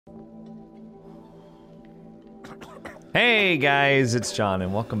Hey guys, it's John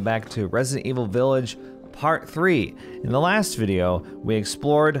and welcome back to Resident Evil Village Part 3. In the last video, we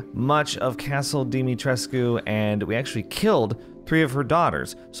explored much of Castle Dimitrescu and we actually killed 3 of her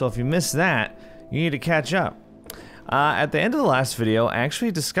daughters. So if you missed that, you need to catch up. At the end of the last video, I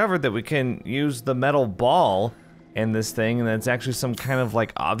actually discovered that we can use the metal ball in this thing and that's actually some kind of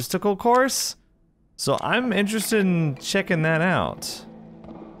like obstacle course. So I'm interested in checking that out.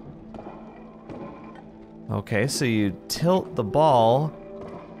 Okay, so you tilt the ball.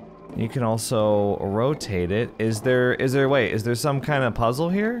 You can also rotate it. Is there some kind of puzzle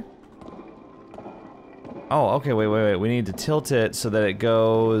here? Oh, okay, wait. We need to tilt it so that it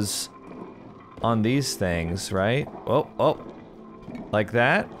goes on these things, right? Oh. Like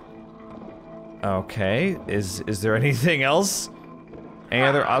that? Okay, is there anything else? Any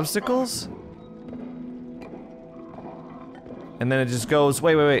other obstacles? And then it just goes,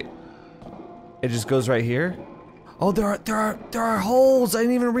 wait. It just goes right here? Oh, there are holes. I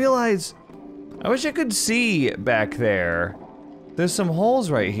didn't even realize. I wish I could see back there. There's some holes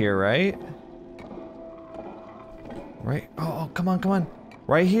right here, right? Right? Oh, come on.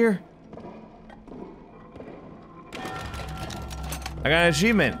 Right here. I got an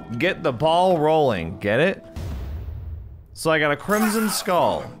achievement. Get the ball rolling. Get it? So I got a crimson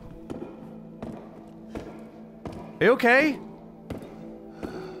skull. Are you okay?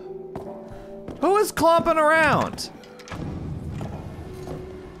 Who is clomping around?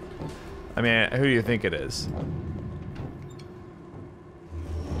 I mean, who do you think it is?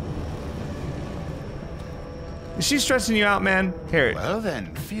 Is she stressing you out, man? Here. Well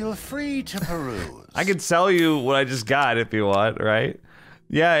then, feel free to peruse. I could sell you what I just got if you want, right?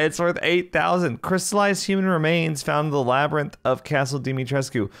 Yeah, it's worth 8,000. Crystallized human remains found in the labyrinth of Castle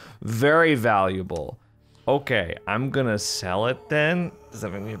Dimitrescu. Very valuable. Okay, I'm gonna sell it then. Does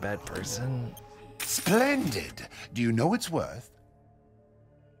that make me a bad person? Splendid. Do you know what it's worth?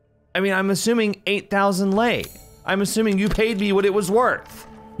 I mean, I'm assuming 8,000 lei. I'm assuming you paid me what it was worth.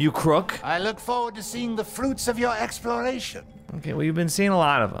 You crook. I look forward to seeing the fruits of your exploration. Okay, well, you've been seeing a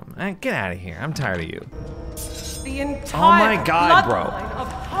lot of them. Get out of here. I'm tired of you. The entire oh my God, bro. bloodline of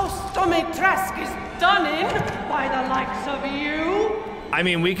House Dimitrescu is done in by the likes of you. I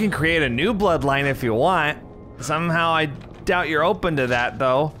mean, we can create a new bloodline if you want. Somehow I doubt you're open to that,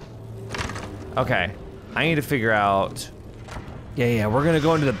 though. Okay, I need to figure out. Yeah, we're gonna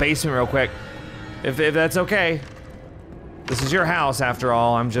go into the basement real quick. If that's okay. This is your house after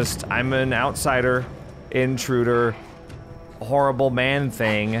all. I'm an outsider, intruder, horrible man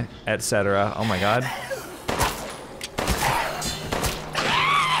thing, etc. Oh my God.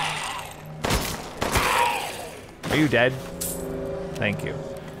 Are you dead? Thank you.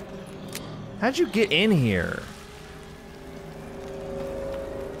 How'd you get in here?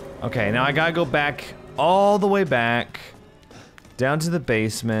 Okay, now I gotta go back, all the way back, down to the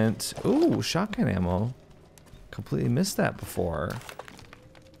basement. Ooh, shotgun ammo. Completely missed that before.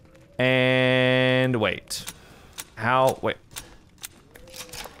 And wait. Wait.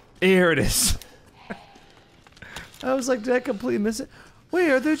 Here it is. I was like, did I completely miss it?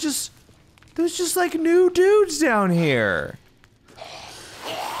 Wait, there's just like new dudes down here.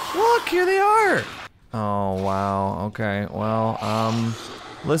 Look, here they are. Oh, wow, okay, well,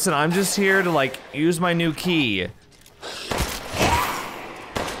 listen, I'm just here to like use my new key.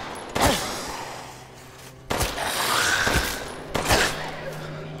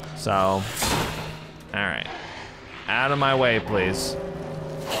 So, all right, out of my way, please.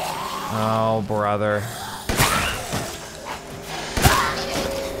 Oh, brother.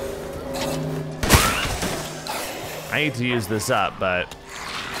 I need to use this up, but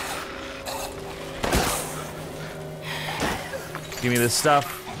give me this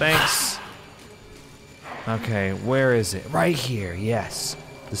stuff, thanks. Okay, where is it? Right here, yes.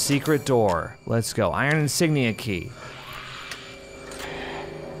 The secret door. Let's go. Iron insignia key.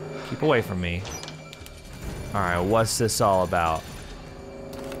 Keep away from me. All right, what's this all about?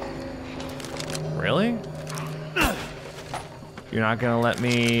 Really? You're not gonna let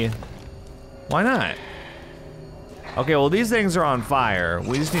me... Why not? Okay, well these things are on fire.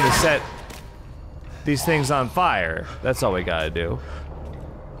 We just need to set these things on fire. That's all we gotta do.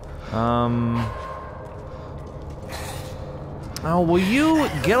 Oh, will you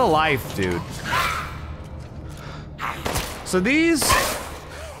get a life, dude? So these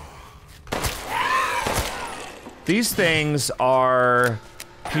things are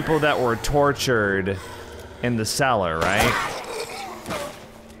people that were tortured in the cellar, right?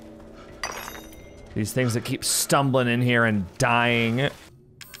 These things that keep stumbling in here and dying.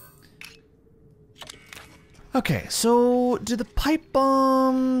 Okay, so do the pipe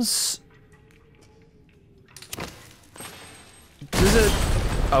bombs... Does it?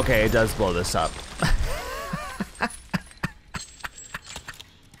 Okay, it does blow this up.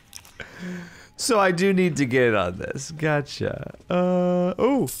 So I do need to get on this. Gotcha.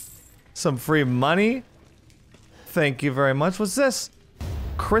 Oh, some free money. Thank you very much. What's this?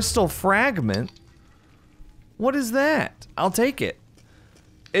 Crystal fragment? What is that? I'll take it.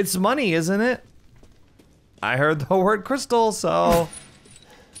 It's money, isn't it? I heard the word crystal, so...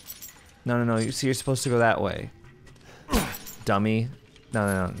 No. You see, you're supposed to go that way. Dummy.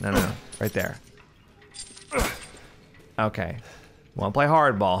 No. Right there. Okay. Wanna play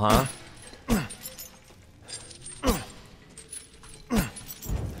hardball, huh?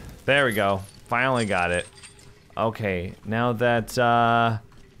 There we go. Finally got it. Okay, now that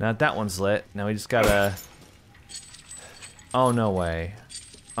one's lit, now we just gotta... Oh, no way.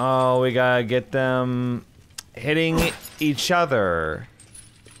 Oh, we gotta get them hitting each other.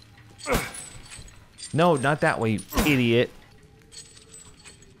 No, not that way, you idiot.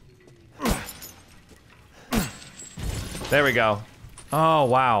 There we go. Oh,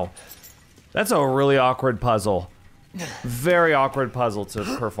 wow. That's a really awkward puzzle. Very awkward puzzle to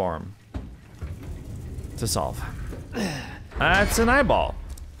perform. To solve. That's an eyeball.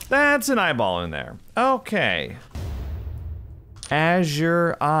 That's an eyeball in there. Okay.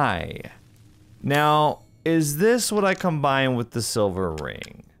 Azure Eye. Now, is this what I combine with the silver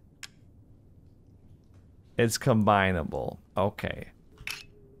ring? It's combinable. Okay.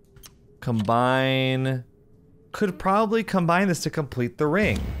 Combine. Could probably combine this to complete the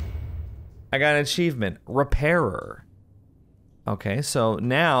ring. I got an achievement. Repairer. Okay, so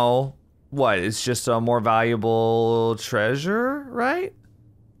now, what? It's just a more valuable treasure, right?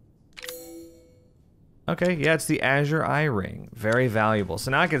 Okay, yeah, it's the Azure Eye Ring. Very valuable.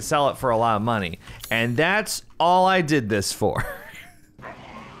 So now I can sell it for a lot of money. And that's all I did this for.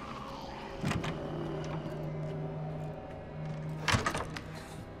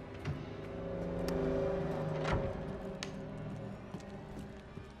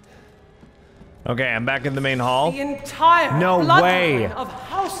 Okay, I'm back in the main hall. The entire No way. bloodline of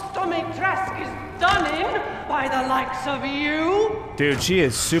House Dimitrescu is done in by the likes of you. Dude, she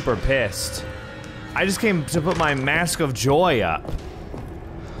is super pissed. I just came to put my mask of joy up.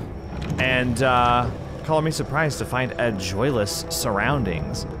 And, color me surprised to find a joyless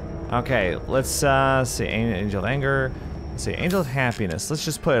surroundings. Okay, let's, see, Angel of Anger. Let's see, Angel of Happiness. Let's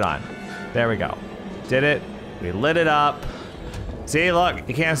just put it on. There we go. Did it. We lit it up. See, look,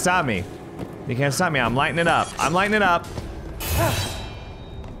 you can't stop me. You can't stop me. I'm lighting it up. I'm lighting it up.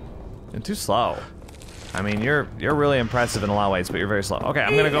 You're too slow. I mean, you're really impressive in a lot of ways, but you're very slow. Okay,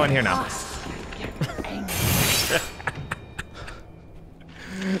 I'm gonna go in here now.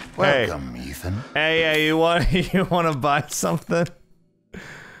 Welcome, Ethan. Hey, you want to buy something?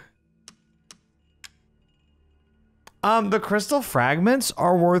 The crystal fragments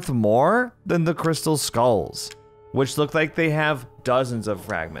are worth more than the crystal skulls, which look like they have dozens of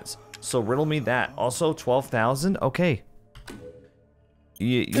fragments. So riddle me that. Also 12,000? Okay.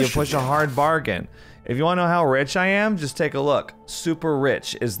 You push a hard bargain. If you want to know how rich I am, just take a look. Super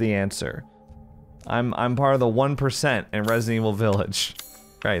rich is the answer. I'm part of the 1% in Resident Evil Village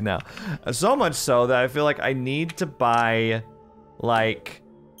right now. So much so that I feel like I need to buy, like,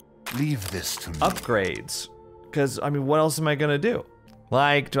 Leave this to me. upgrades. Because, I mean, what else am I gonna do?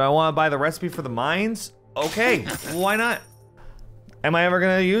 Like, do I want to buy the recipe for the mines? Okay, why not? Am I ever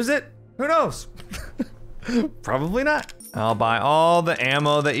gonna use it? Who knows? Probably not. I'll buy all the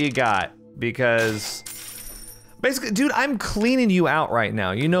ammo that you got, because basically, dude, I'm cleaning you out right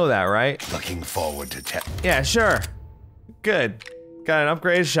now. You know that, right? Looking forward to Yeah, sure. Good. Got an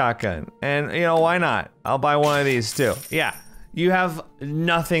upgraded shotgun. And, you know, why not? I'll buy one of these, too. Yeah. You have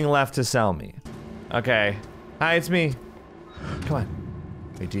nothing left to sell me. Okay. Hi, it's me. Come on.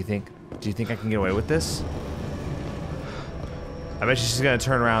 Wait, do you think I can get away with this? I bet she's gonna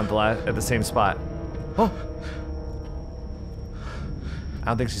turn around at the same spot. Oh! I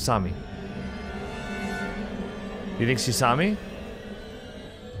don't think she saw me. You think she saw me?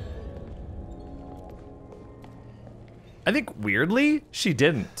 I think weirdly, she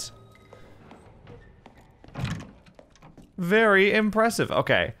didn't. Very impressive.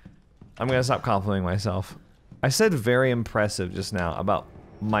 Okay. I'm gonna stop complimenting myself. I said very impressive just now about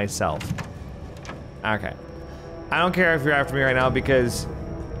myself. Okay. I don't care if you're after me right now because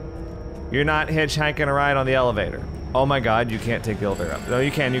you're not hitchhiking a ride on the elevator. Oh my god, you can't take the elevator up. No,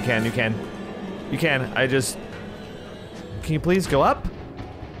 you can. You can. I just... Can you please go up?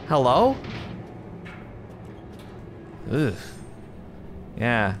 Hello? Ugh.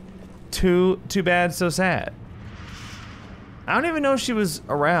 Yeah. Too bad, so sad. I don't even know if she was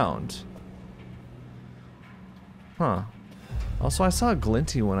around. Huh. Also, I saw a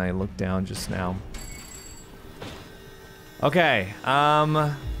glinty when I looked down just now. Okay,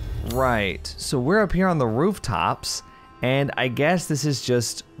 right. So we're up here on the rooftops, and I guess this is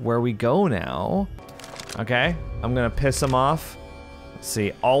just where we go now. Okay, I'm gonna piss him off. Let's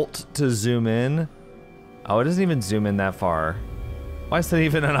see, Alt to zoom in. Oh, it doesn't even zoom in that far. Why is that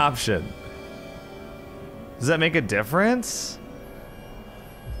even an option? Does that make a difference?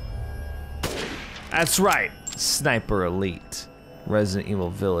 That's right, Sniper Elite, Resident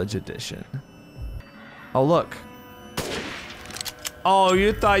Evil Village Edition. Oh, look. Oh,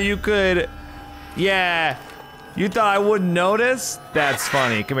 you thought you could, yeah. You thought I wouldn't notice? That's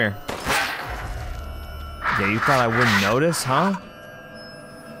funny, come here. Yeah, you thought I wouldn't notice, huh?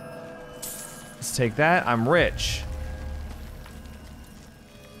 Let's take that, I'm rich.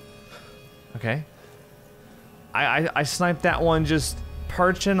 Okay. I sniped that one just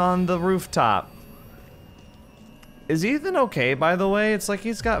perching on the rooftop. Is Ethan okay, by the way? It's like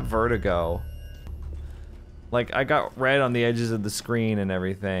he's got vertigo. Like, I got red on the edges of the screen and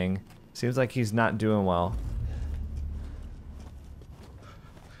everything. Seems like he's not doing well.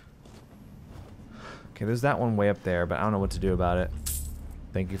 Okay, there's that one way up there, but I don't know what to do about it.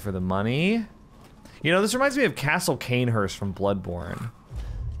 Thank you for the money. You know, this reminds me of Castle Canehurst from Bloodborne.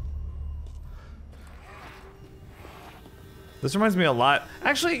 This reminds me a lot.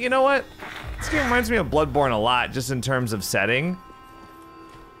 Actually, you know what? This game reminds me of Bloodborne a lot, just in terms of setting.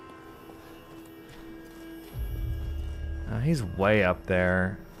 He's way up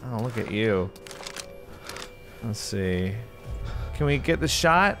there. Oh, look at you. Let's see. Can we get the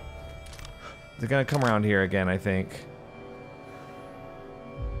shot? They're gonna come around here again, I think.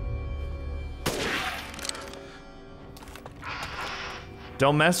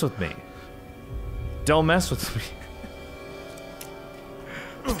 Don't mess with me. Don't mess with me.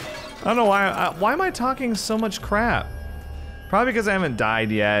 I don't know why am I talking so much crap? Probably because I haven't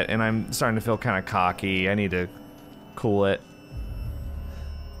died yet and I'm starting to feel kind of cocky. I need to cool it.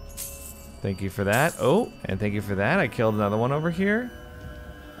 Thank you for that. Oh, and thank you for that. I killed another one over here.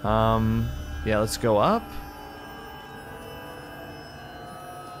 Yeah, let's go up.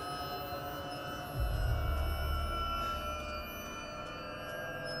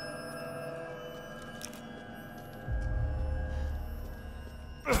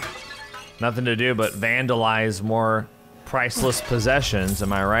 Nothing to do but vandalize more priceless possessions.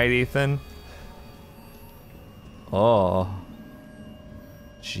 Am I right, Ethan? Oh.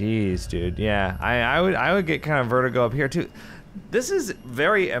 Jeez, dude. Yeah, I would get kind of vertigo up here too. This is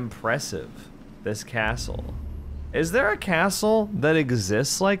very impressive, this castle. Is there a castle that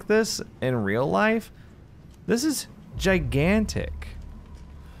exists like this in real life? This is gigantic.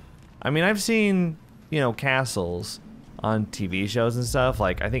 I mean, I've seen, you know, castles on TV shows and stuff.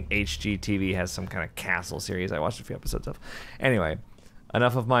 Like, I think HGTV has some kind of castle series I watched a few episodes of. Anyway,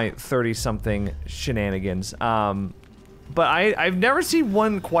 enough of my 30-something shenanigans. But I've never seen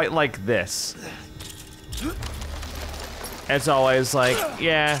one quite like this. It's always like,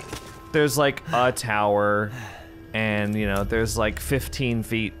 yeah, there's like a tower and, you know, there's like 15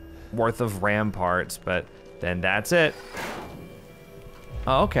 feet worth of ramparts, but then that's it.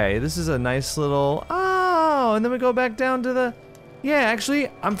 Oh, okay, this is a nice little, oh, and then we go back down to the, yeah, actually,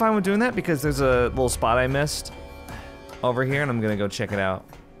 I'm fine with doing that because there's a little spot I missed over here and I'm gonna go check it out.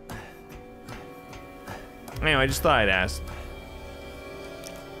 Anyway, I just thought I'd ask.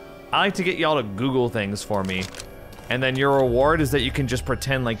 I like to get y'all to Google things for me, and then your reward is that you can just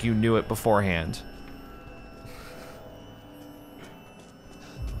pretend like you knew it beforehand.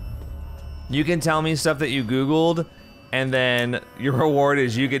 You can tell me stuff that you Googled, and then your reward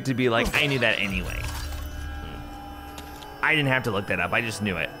is you get to be like, I knew that anyway. I didn't have to look that up, I just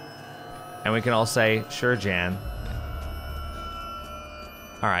knew it. And we can all say, sure, Jan.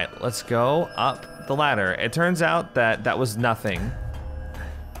 All right, let's go up the ladder. It turns out that that was nothing.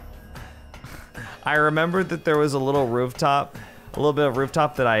 I remembered that there was a little rooftop, a little bit of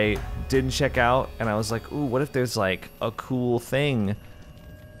rooftop that I didn't check out, and I was like, ooh, what if there's like a cool thing?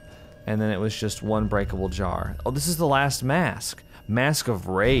 And then it was just one breakable jar. Oh, this is the last mask. Mask of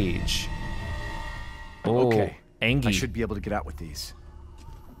Rage. Oh, okay. Angie. I should be able to get out with these.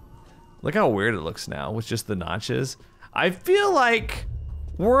 Look how weird it looks now with just the notches. I feel like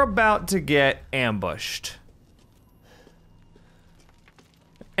we're about to get ambushed.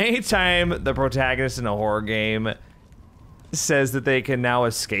 Anytime the protagonist in a horror game says that they can now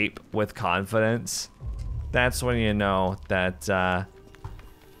escape with confidence, that's when you know that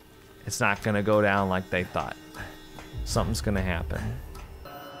it's not gonna go down like they thought. Something's gonna happen.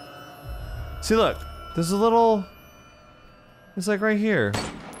 See, look, there's a little, it's like right here.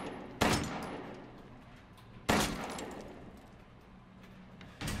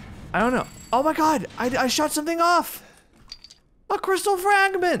 I don't know. Oh my god, I shot something off. A crystal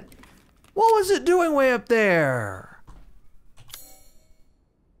fragment. What was it doing way up there?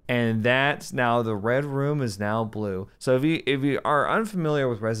 And that's now the red room is now blue. So if you are unfamiliar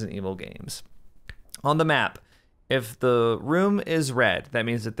with Resident Evil games, on the map, if the room is red, that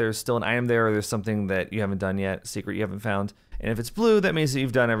means that there's still an item there or there's something that you haven't done yet, secret you haven't found. And if it's blue, that means that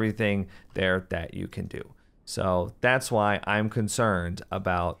you've done everything there that you can do. So that's why I'm concerned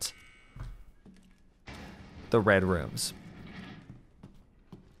about the red rooms.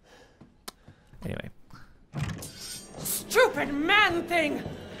 Anyway. Stupid man thing!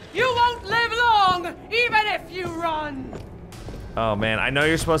 You won't live long, even if you run! Oh man, I know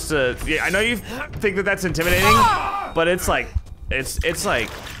you're supposed to, I know you think that that's intimidating, but it's like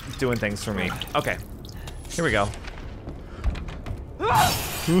doing things for me. Okay, here we go.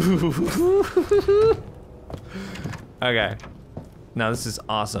 Okay, now this is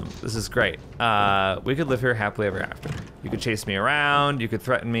awesome. This is great. We could live here happily ever after. You could chase me around, you could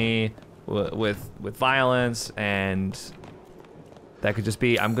threaten me with violence, and that could just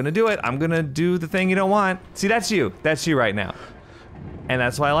be, I'm gonna do it. I'm gonna do the thing you don't want. See, that's you right now. And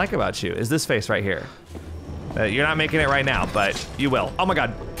that's what I like about you, is this face right here. You're not making it right now, but you will. Oh my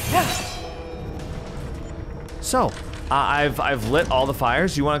god. So, I've lit all the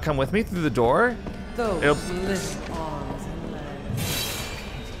fires. You want to come with me through the door? Those little arms and legs.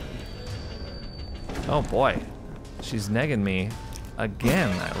 Oh boy, she's negging me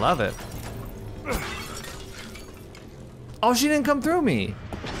again. I love it. Oh, she didn't come through me.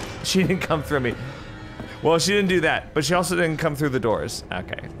 She didn't come through me. Well, she didn't do that, but she also didn't come through the doors.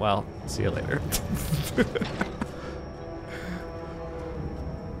 Okay, well, see you later.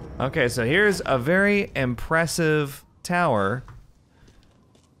 Okay, so here's a very impressive tower,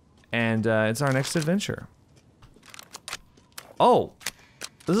 and it's our next adventure. Oh,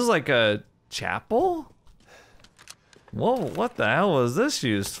 this is like a chapel? Whoa, what the hell was this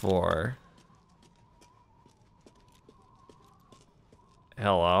used for?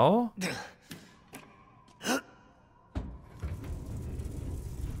 Hello?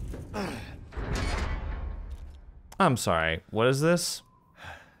 I'm sorry, what is this?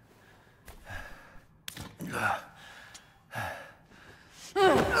 You've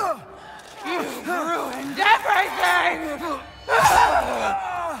ruined everything!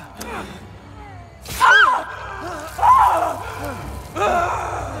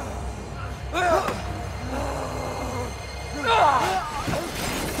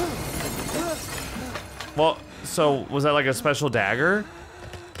 Well, so was that like a special dagger?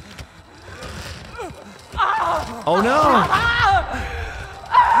 Oh no!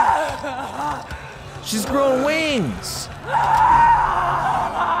 She's growing wings!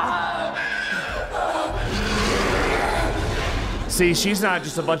 See, she's not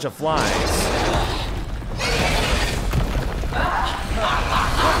just a bunch of flies.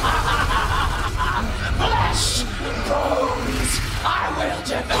 I will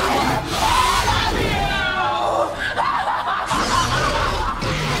devour all of you!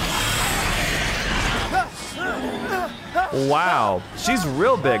 Wow, she's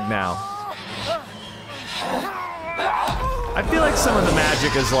real big now. I feel like some of the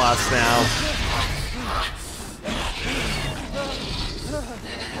magic is lost now.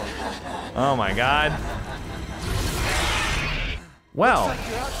 Oh my god. Well.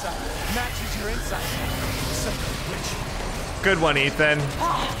 Good one, Ethan.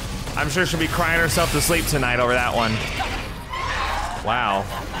 I'm sure she'll be crying herself to sleep tonight over that one. Wow.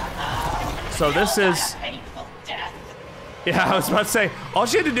 So this is... Yeah, I was about to say, all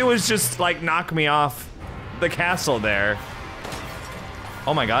she had to do was just like knock me off the castle there.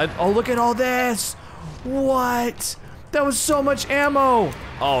 Oh my god. Oh, look at all this. What? That was so much ammo.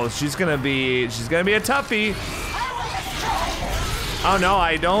 Oh, she's gonna be a toughie. Oh no,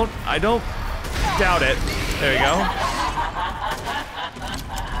 I don't doubt it. There you go.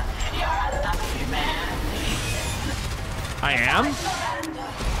 I am?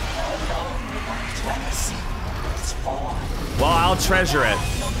 Well, I'll treasure it.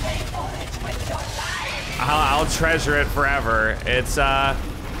 I'll treasure it forever. It's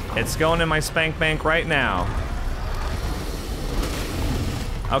going in my spank bank right now.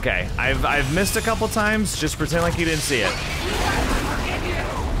 Okay, I've missed a couple times. Just pretend like you didn't see it.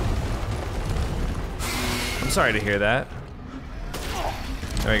 I'm sorry to hear that.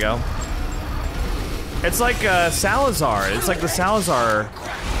 There we go. It's like Salazar. It's like the Salazar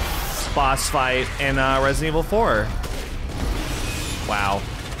boss fight in Resident Evil 4. Wow.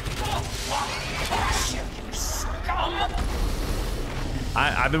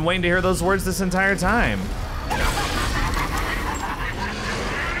 I've been waiting to hear those words this entire time.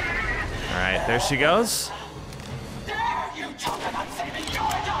 right, there she goes.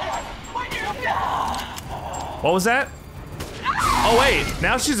 What was that? Oh wait,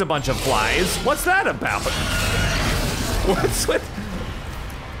 now she's a bunch of flies. What's that about? What's with?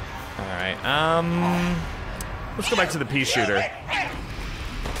 All right, let's go back to the pea shooter.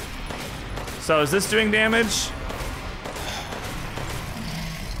 So is this doing damage?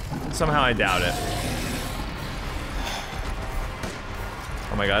 Somehow I doubt it.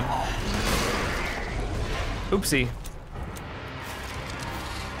 Oh my god. Oopsie.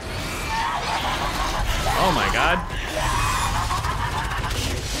 Oh my god.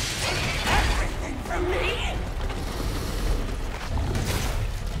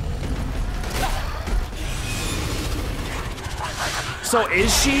 So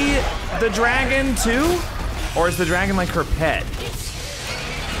is she the dragon too? Or is the dragon like her pet?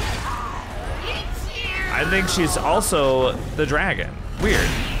 I think she's also the dragon. Weird.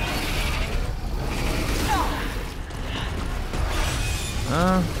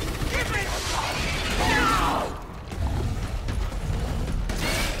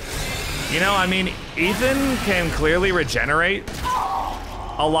 You know, I mean, Ethan can clearly regenerate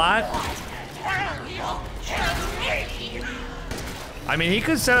a lot. I mean, he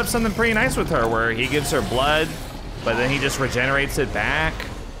could set up something pretty nice with her where he gives her blood, but then he just regenerates it back.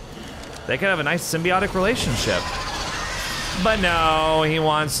 They could have a nice symbiotic relationship. But no, he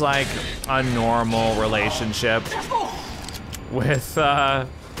wants like a normal relationship with a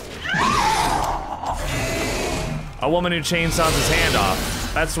woman who chainsaws his hand off.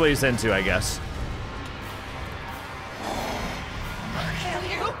 That's what he's into, I guess. I'll kill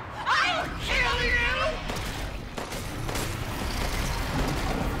you! I'll kill you!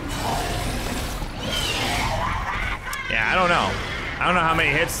 Yeah, I don't know. I don't know how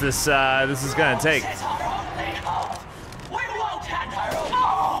many hits this this is gonna take.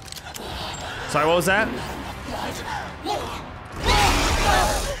 Sorry, what was that?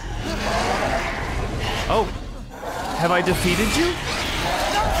 Oh, have I defeated you?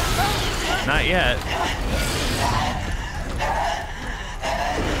 Not yet.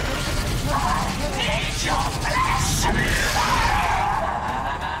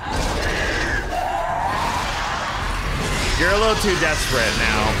 You're a little too desperate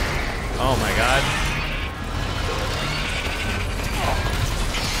now. Oh my god.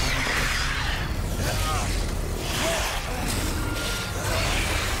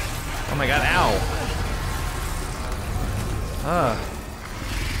 Oh my god, ow. Ah.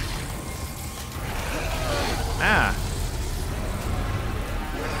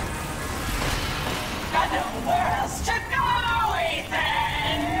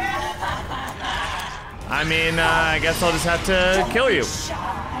 I mean, I guess I'll just have to kill you.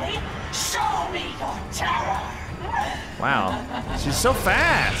 Show me your terror. Wow, she's so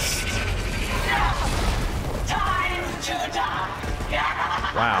fast. Time to die.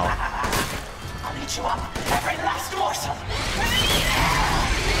 Wow. I'll eat you up, every last morsel.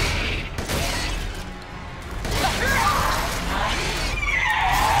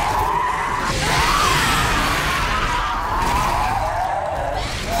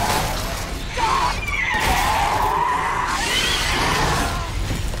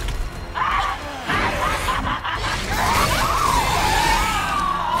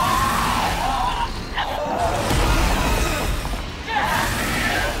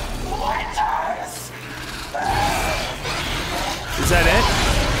 Is that it?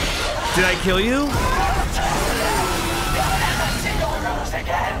 Did I kill you?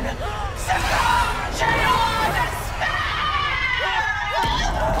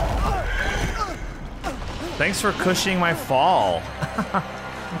 Thanks for cushioning my fall.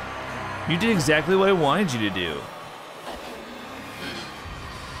 You did exactly what I wanted you to do.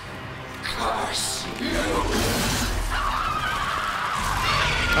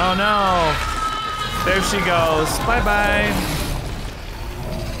 Oh no. There she goes. Bye-bye.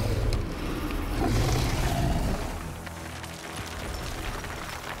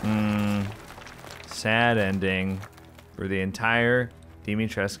 Sad ending for the entire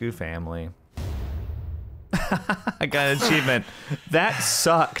Dimitrescu family. I got an achievement. That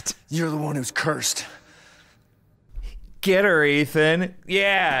sucked. You're the one who's cursed. Get her, Ethan.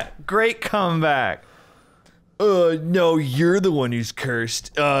 Yeah, great comeback. No, you're the one who's cursed.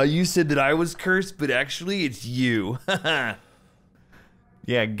 You said that I was cursed, but actually it's you. Yeah,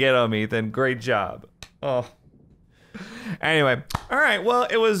 get him, Ethan. Great job. Oh. Anyway, all right. Well,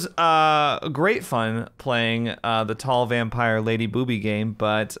 it was great fun playing the Tall Vampire Lady Booby game,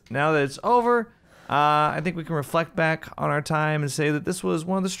 but now that it's over, I think we can reflect back on our time and say that this was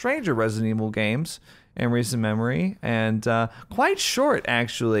one of the stranger Resident Evil games in recent memory, and quite short,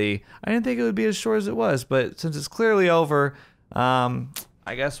 actually. I didn't think it would be as short as it was, but since it's clearly over, I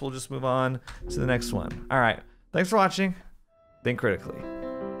guess we'll just move on to the next one. All right, thanks for watching. Think critically.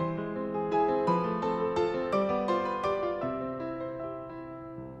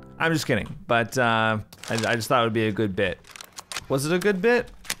 I'm just kidding, but I just thought it would be a good bit. Was it a good bit?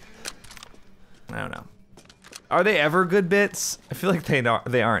 I don't know. Are they ever good bits? I feel like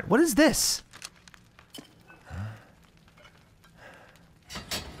they aren't. What is this?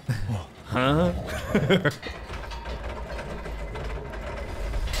 Huh?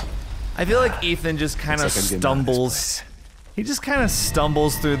 I feel like Ethan just kind of stumbles. He just kind of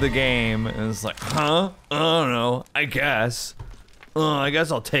stumbles through the game and is like, huh? I don't know. I guess. I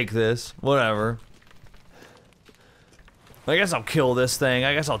guess I'll take this. Whatever. I guess I'll kill this thing.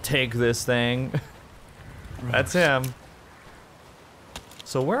 I guess I'll take this thing. That's him.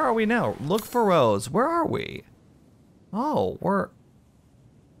 So where are we now? Look for Rose. Where are we? Oh,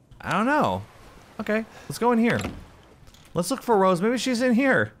 I don't know. Okay, let's go in here. Let's look for Rose. Maybe she's in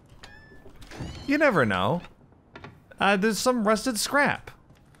here. You never know. There's some rusted scrap.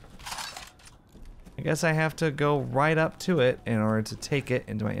 I guess I have to go right up to it in order to take it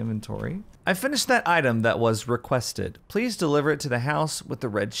into my inventory. I finished that item that was requested. Please deliver it to the house with the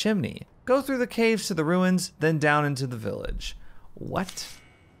red chimney. Go through the caves to the ruins, then down into the village. What?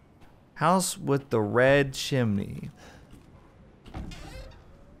 House with the red chimney.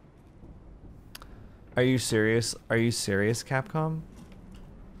 Are you serious? Are you serious, Capcom?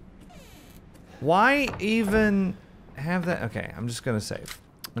 Why even have that? Okay, I'm just gonna save.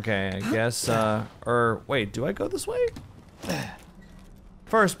 Okay, I guess, or wait, do I go this way?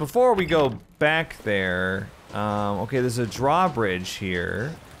 First, before we go back there, okay, there's a drawbridge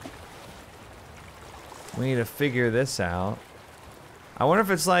here. We need to figure this out. I wonder if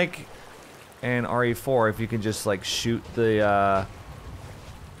it's like in RE4, if you can just like shoot the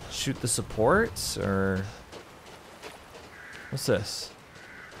supports, or what's this?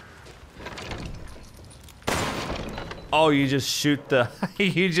 Oh, you just shoot the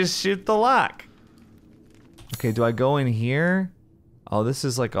you just shoot the lock. Okay, do I go in here? Oh, this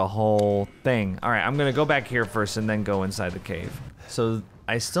is like a whole thing. All right, I'm gonna go back here first and then go inside the cave. So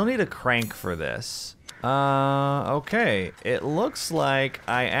I still need a crank for this. Okay. It looks like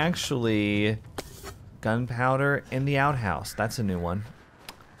I actually gunpowder in the outhouse. That's a new one.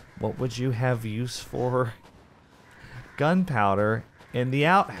 What would you have use for gunpowder in the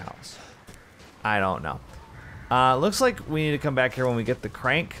outhouse? I don't know. Looks like we need to come back here when we get the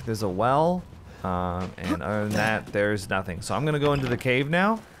crank. There's a well. And other than that, there's nothing. So I'm gonna go into the cave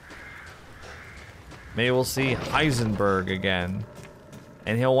now. Maybe we'll see Heisenberg again.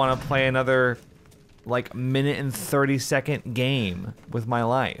 And he'll want to play another, like, minute and 30-second game with my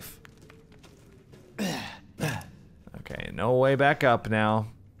life. Okay, no way back up now.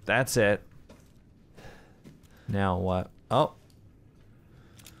 That's it. Now what? Oh.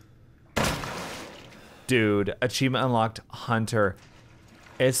 Dude, achievement unlocked, Hunter.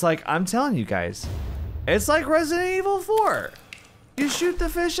 It's like, I'm telling you guys, it's like Resident Evil 4. You shoot the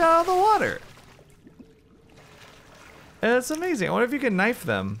fish out of the water. And it's amazing. I wonder if you can knife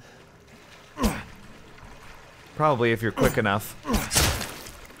them. Probably if you're quick enough.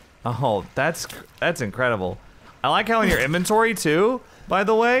 Oh, that's incredible. I like how in your inventory too, by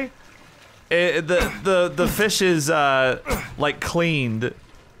the way, the fish is like cleaned.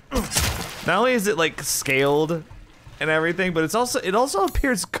 Not only is it like scaled and everything, but it also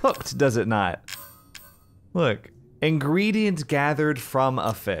appears cooked, does it not? Look, ingredient gathered from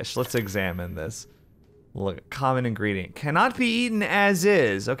a fish. Let's examine this. Look, common ingredient. Cannot be eaten as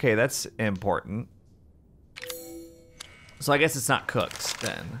is. Okay, that's important. So I guess it's not cooked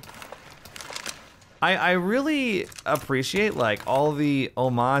then. I really appreciate like all the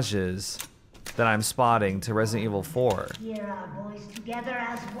homages that I'm spotting to Resident Evil 4. Hear our voice together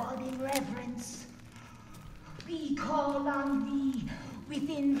as one in reverence. We call on thee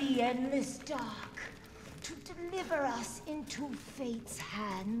within the endless dark to deliver us into fate's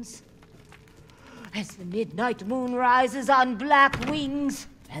hands. As the midnight moon rises on black wings,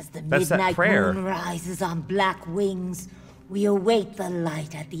 we await the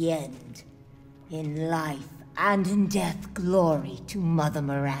light at the end. In life and in death, glory to Mother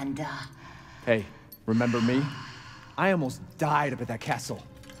Miranda. Hey, remember me? I almost died up at that castle.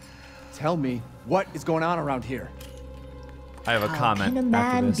 Tell me, what is going on around here? I have a comment after this.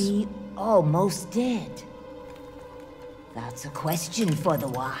 How can a man be almost dead? That's a question for the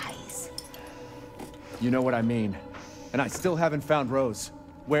wise. You know what I mean. And I still haven't found Rose.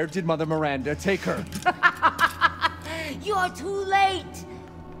 Where did Mother Miranda take her? You're too late.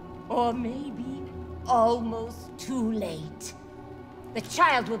 Or maybe almost too late. The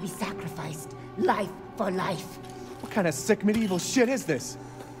child will be sacrificed, life for life. What kind of sick medieval shit is this?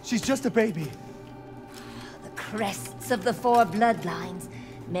 She's just a baby. The crests of the 4 bloodlines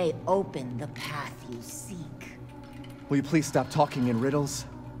may open the path you seek. Will you please stop talking in riddles?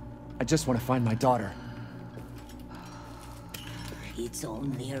 I just want to find my daughter. It's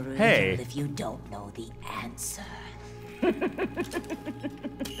only a riddle Hey. if you don't know the answer.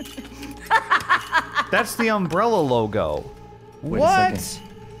 That's the Umbrella logo. Wait a What? second.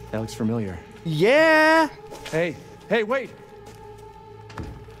 That looks familiar. Yeah! Hey, wait!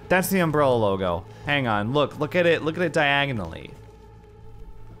 That's the Umbrella logo. Hang on, look at it diagonally.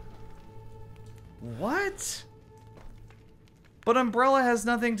 What? But Umbrella has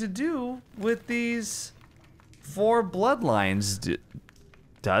nothing to do with these 4 bloodlines,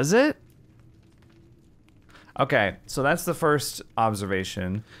 does it? Okay, so that's the first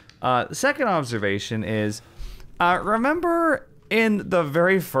observation. The second observation is, remember in the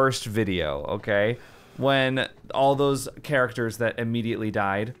very first video, okay, when all those characters that immediately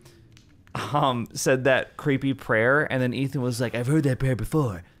died said that creepy prayer, and then Ethan was like, I've heard that prayer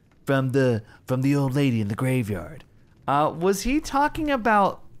before from the old lady in the graveyard. Was he talking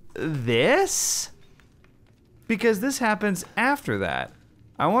about this? Because this happens after that.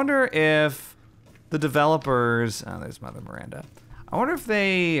 I wonder if the developers... Oh, there's Mother Miranda. I wonder if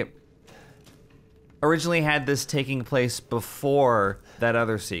they originally had this taking place before that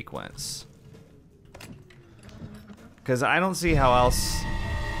other sequence. Because I don't see how else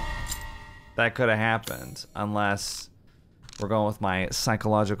that could have happened, unless we're going with my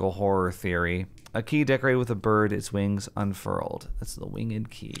psychological horror theory. A key decorated with a bird, its wings unfurled. That's the winged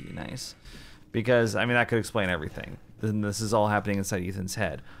key. Nice. Because, I mean, that could explain everything. Then this is all happening inside Ethan's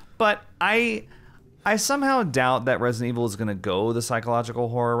head. But I somehow doubt that Resident Evil is going to go the psychological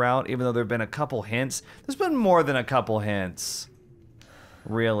horror route, even though there have been a couple hints. There's been more than a couple hints.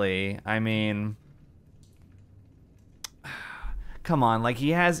 Really. I mean... Come on, like,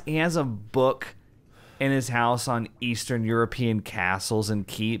 he has a book in his house on Eastern European castles and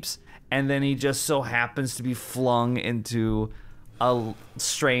keeps, and then he just so happens to be flung into a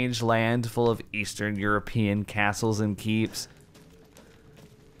strange land full of Eastern European castles and keeps.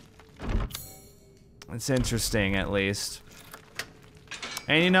 It's interesting, at least.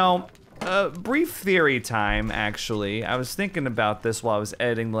 And you know, brief theory time, actually. I was thinking about this while I was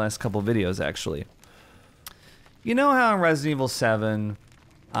editing the last couple videos, actually. You know how in Resident Evil 7,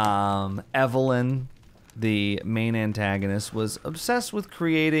 Evelyn, the main antagonist, was obsessed with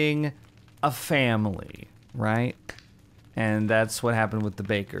creating a family, right? And that's what happened with the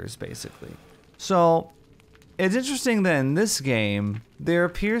Bakers, basically. So, it's interesting that in this game, there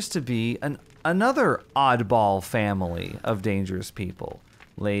appears to be another oddball family of dangerous people.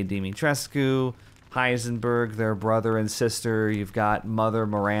 Lady Dimitrescu, Heisenberg, their brother and sister, you've got Mother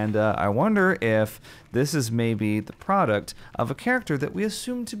Miranda. I wonder if this is maybe the product of a character that we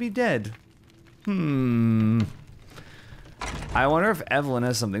assume to be dead. I wonder if Evelyn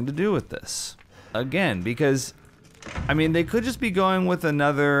has something to do with this. Again, because, I mean, they could just be going with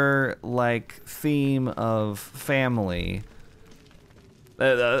another, like, theme of family.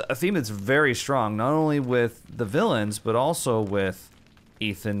 A theme that's very strong, not only with the villains, but also with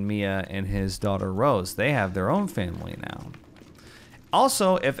Ethan, Mia, and his daughter Rose. They have their own family now.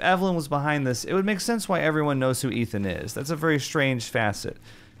 Also, if Evelyn was behind this, it would make sense why everyone knows who Ethan is. That's a very strange facet.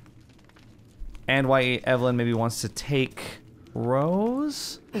 And why Evelyn maybe wants to take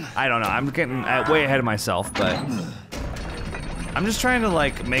Rose? I don't know. I'm getting way ahead of myself, but I'm just trying to,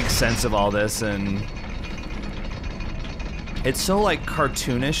 like, make sense of all this, and it's so, like,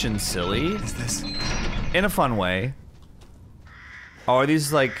 cartoonish and silly. Is this? In a fun way. Oh, are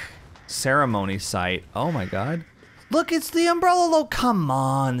these, like, ceremony site? Oh my god. Look, it's the Umbrella logo. Come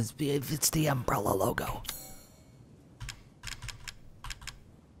on. It's the Umbrella logo.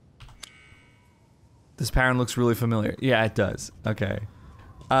 This pattern looks really familiar. Yeah, it does. Okay.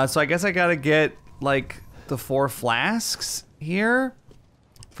 So I guess I gotta get, like, the 4 flasks here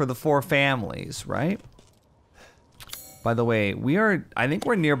for the 4 families, right? By the way, I think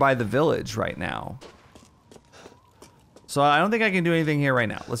we're nearby the village right now. So I don't think I can do anything here right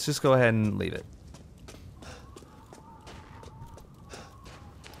now. Let's just go ahead and leave it.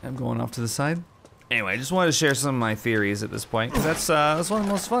 I'm going off to the side. Anyway, I just wanted to share some of my theories at this point, because that's one of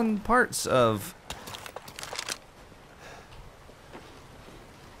the most fun parts of...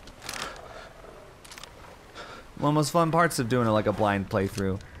 One of the most fun parts of doing like a blind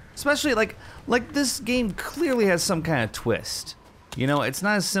playthrough. Especially like this game clearly has some kind of twist. You know, it's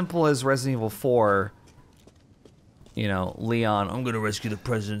not as simple as Resident Evil 4. You know, Leon, I'm gonna rescue the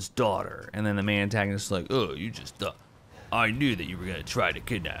president's daughter. And then the main antagonist is like, oh, you just thought, I knew that you were gonna try to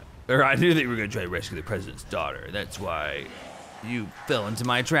kidnap. Or I knew that you were gonna try to rescue the president's daughter. That's why you fell into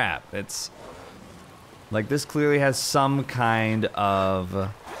my trap. It's like this clearly has some kind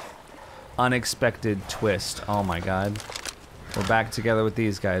of unexpected twist. Oh my god. We're back together with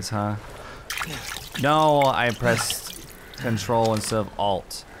these guys, huh? No, I pressed Control instead of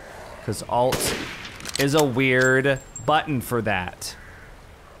Alt. Because Alt is a weird button for that.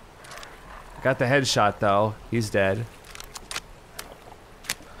 Got the headshot though. He's dead.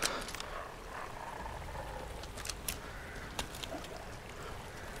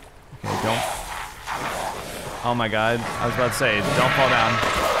 Okay, don't. Oh my god. I was about to say, don't fall down.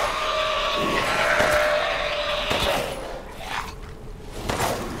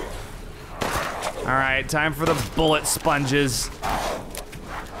 Alright, time for the bullet sponges.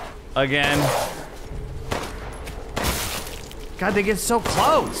 Again. God, they get so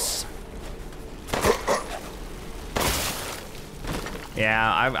close.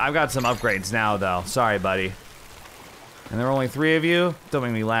 Yeah, I've got some upgrades now, though. Sorry, buddy. And there are only 3 of you? Don't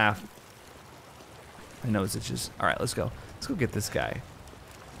make me laugh. My nose itches. Alright, let's go. Let's go get this guy.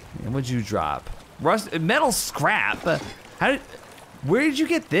 And what'd you drop? Rust, metal scrap? How did... Where did you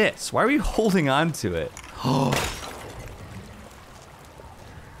get this? Why are you holding on to it?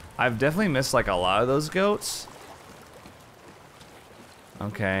 I've definitely missed like a lot of those goats.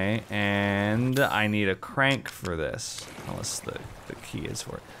 Okay, and I need a crank for this. Unless the key is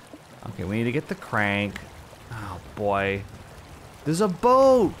for it. Okay, we need to get the crank. Oh boy. There's a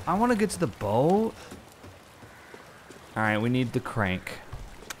boat! I want to get to the boat. Alright, we need the crank.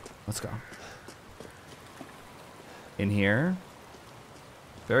 Let's go. In here.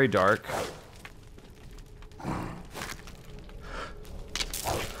 Very dark.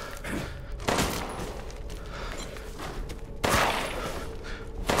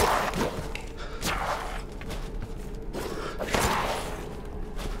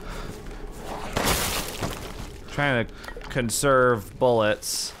 Trying to conserve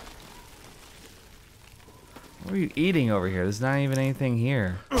bullets. What are you eating over here? There's not even anything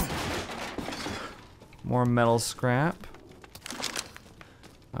here. More metal scrap.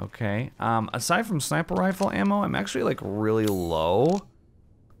 Okay. Aside from sniper rifle ammo, I'm actually like really low.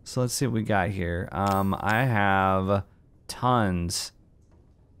 So let's see what we got here. I have tons.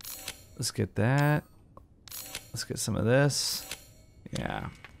 Let's get that. Let's get some of this. Yeah.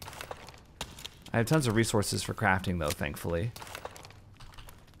 I have tons of resources for crafting though, thankfully.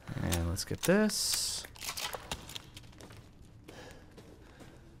 And let's get this.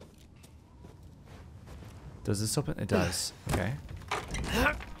 Does this open? It does. Okay.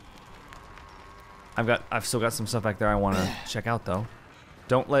 I've still got some stuff back there I want to check out though.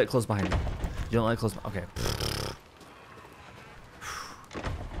 Don't let it close behind you. You don't let it close. Okay.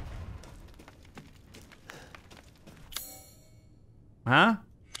 Huh?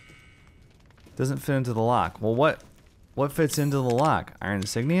 Doesn't fit into the lock. Well, what fits into the lock? Iron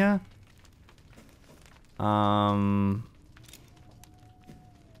insignia?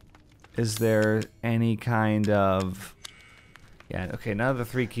 Is there any kind of... Yeah, okay, none of the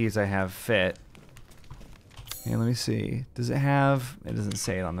 3 keys I have fit. Okay, let me see. Does it have... It doesn't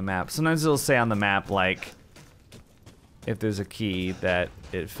say it on the map. Sometimes it'll say on the map, like, if there's a key that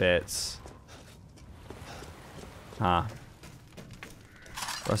it fits. Huh.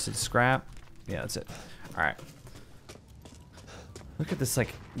 Rusted scrap. Yeah, that's it. Alright. Look at this, like,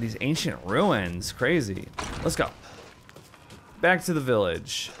 these ancient ruins. Crazy. Let's go. Back to the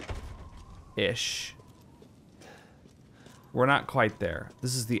village. Ish. We're not quite there.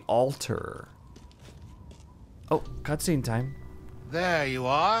 This is the altar. Oh, cutscene time. There you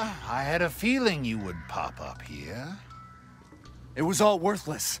are. I had a feeling you would pop up here. It was all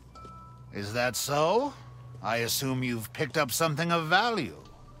worthless. Is that so? I assume you've picked up something of value.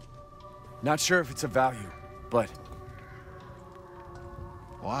 Not sure if it's of value, but...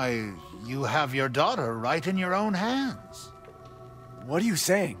 Why, you have your daughter right in your own hands. What are you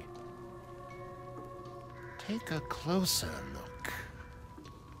saying? Take a closer look.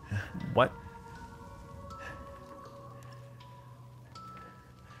 What?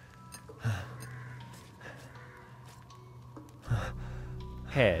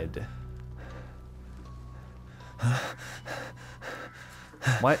 Head.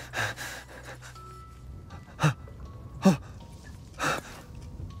 What?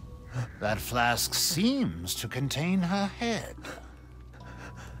 That flask seems to contain her head.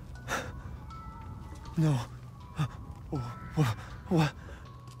 No. What?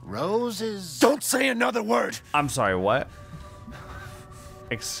 Roses. Don't say another word! I'm sorry, what?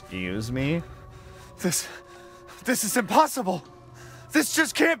 Excuse me? This is impossible. This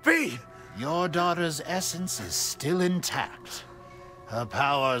just can't be. Your daughter's essence is still intact. Her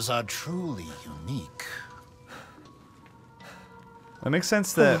powers are truly unique. It makes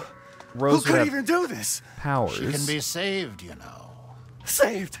sense that Rose Who would could have even do this? powers. She can be saved, you know.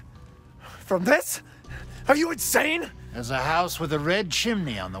 Saved? From this? Are you insane? There's a house with a red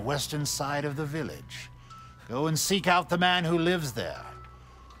chimney on the western side of the village. Go and seek out the man who lives there.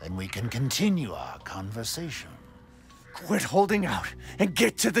 Then we can continue our conversation. Quit holding out and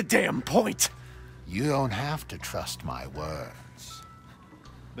get to the damn point. You don't have to trust my words.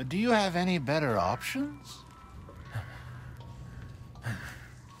 But do you have any better options?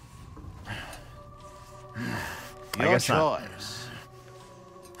 I Your guess not. choice.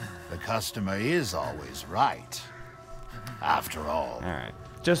 The customer is always right. After all. Alright.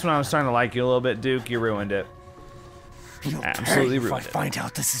 Just when I was starting to like you a little bit, Duke, you ruined it. You'll Absolutely pay if I ruined it. find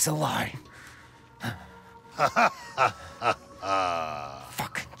out this is a lie.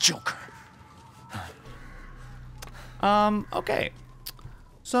 Fucking Joker. Okay.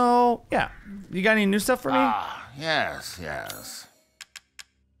 So, yeah. You got any new stuff for me? Yes.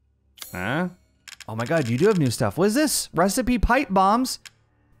 Huh? Oh my god, you do have new stuff. What is this? Recipe pipe bombs.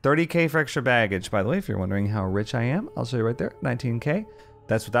 30k for extra baggage. By the way, if you're wondering how rich I am, I'll show you right there. 19k.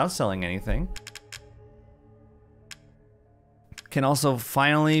 That's without selling anything. Can also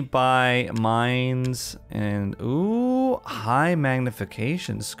finally buy mines and, ooh, high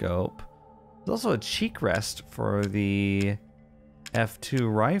magnification scope. There's also a cheek rest for the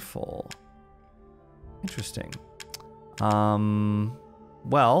F2 rifle. Interesting.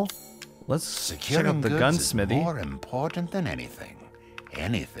 Well, let's check out the gunsmithy. Is more important than anything.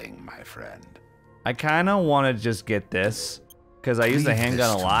 Anything, my friend. I kind of want to just get this because I use the Leave handgun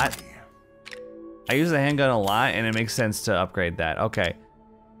a this to lot. me. I use the handgun a lot, and it makes sense to upgrade that. Okay.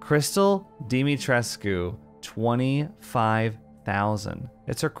 Crystal Dimitrescu, 25,000.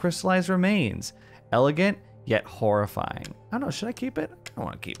 It's her crystallized remains. Elegant, yet horrifying. I don't know, should I keep it? I don't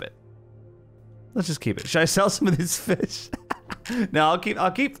want to keep it. Let's just keep it. Should I sell some of these fish? No, I'll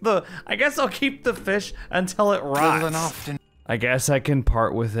keep the, I guess I'll keep the fish until it rots. I guess I can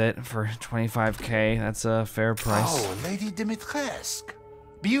part with it for 25k. That's a fair price. Oh, Lady Dimitrescu.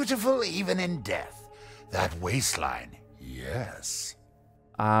 Beautiful even in death. That waistline, yes.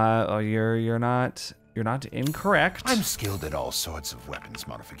 Oh, you're not incorrect. I'm skilled at all sorts of weapons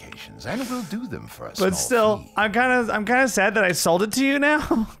modifications, and will do them for a small But still, fee. I'm kind of sad that I sold it to you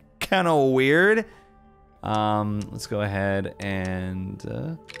now. Kind of weird. Let's go ahead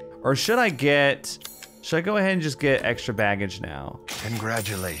and, or should I go ahead and just get extra baggage now?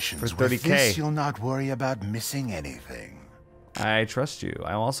 Congratulations. For 30K. With this, you'll not worry about missing anything. I trust you.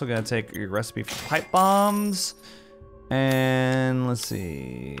 I'm also gonna take your recipe for pipe bombs. And let's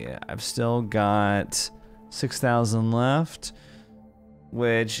see, I've still got 6,000 left,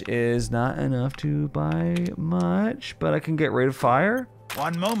 which is not enough to buy much, but I can get rid of fire.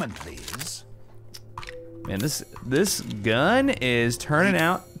 One moment, please. Man, this gun is turning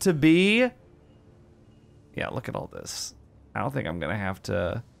out to be, yeah, look at all this. I don't think I'm gonna have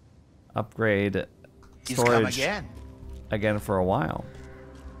to upgrade He's come storage again. for a while.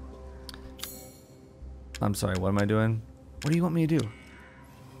 I'm sorry, what am I doing? What do you want me to do?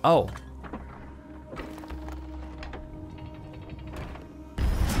 Oh.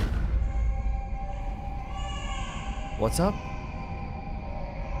 What's up?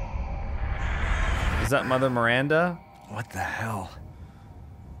 Is that Mother Miranda? What the hell?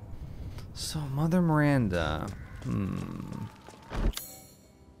 So, Mother Miranda.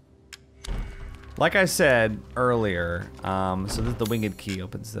 Like I said earlier, so the winged key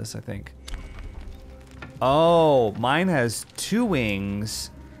opens this, I think. Oh, mine has 2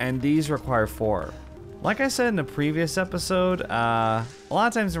 wings, and these require 4. Like I said in a previous episode, a lot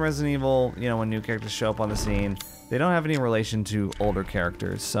of times in Resident Evil, you know, when new characters show up on the scene, they don't have any relation to older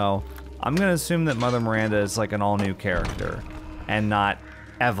characters. So I'm gonna assume that Mother Miranda is like an all-new character, and not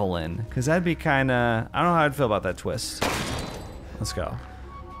Evelyn, because that'd be kind of, I don't know how I'd feel about that twist. Let's go.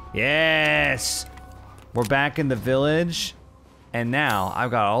 Yes! We're back in the village. And now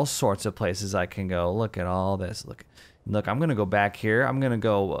I've got all sorts of places I can go. Look at all this. Look, I'm gonna go back here. I'm gonna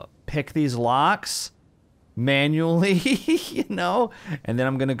go pick these locks manually, you know? And then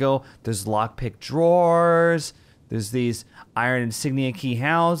I'm gonna go, there's lockpick drawers. There's these iron insignia key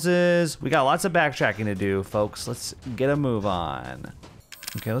houses. We got lots of backtracking to do, folks. Let's get a move on.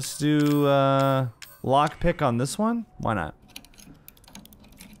 Okay, let's do lockpick on this one. Why not?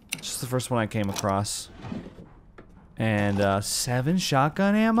 Just the first one I came across. And 7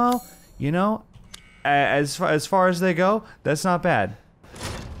 shotgun ammo, you know, as far as they go, that's not bad.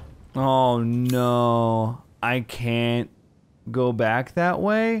 Oh no, I can't go back that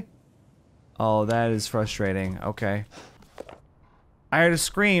way? Oh, that is frustrating. Okay. I heard a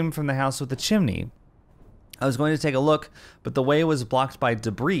scream from the house with the chimney. I was going to take a look, but the way was blocked by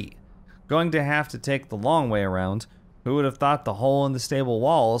debris. Going to have to take the long way around. Who would have thought the hole in the stable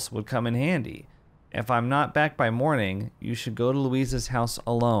walls would come in handy? If I'm not back by morning, you should go to Louisa's house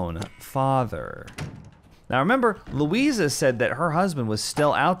alone. Father. Now remember, Louisa said that her husband was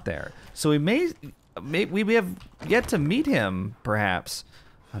still out there, so we have yet to meet him, perhaps.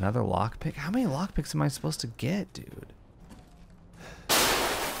 Another lockpick? How many lockpicks am I supposed to get, dude?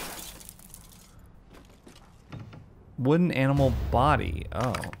 Wooden animal body.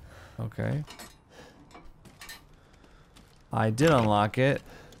 Oh, okay. I did unlock it.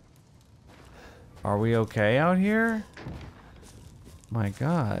 Are we okay out here? My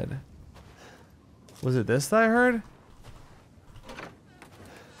God. Was it this that I heard?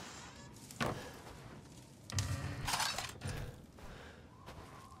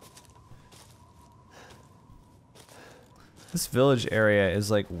 This village area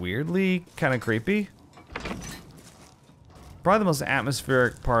is like weirdly kind of creepy. Probably the most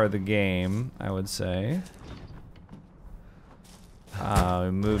atmospheric part of the game, I would say.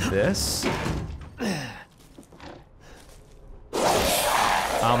 Move this.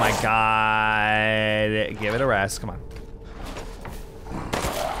 Oh my God. Give it a rest. Come on.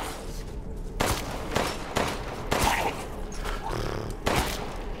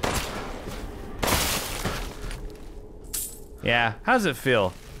 Yeah, how does it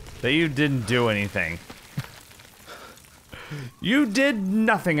feel that you didn't do anything? You did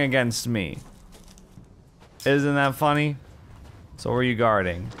nothing against me. Isn't that funny? So what are you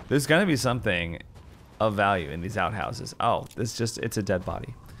guarding? There's gonna be something of value in these outhouses. Oh, it's a dead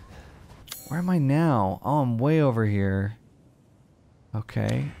body. Where am I now? Oh, I'm way over here.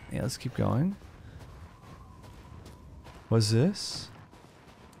 Okay, yeah, let's keep going. What's this?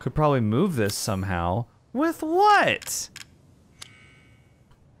 Could probably move this somehow. With what?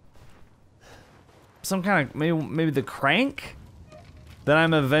 Some kind of, maybe the crank that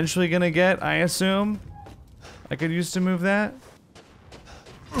I'm eventually gonna get, I assume. I could use to move that.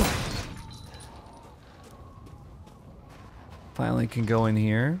 Finally can go in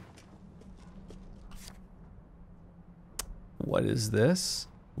here. What is this?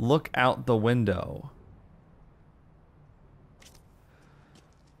 Look out the window.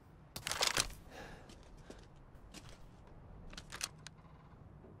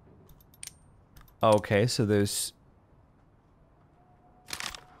 Okay, so there's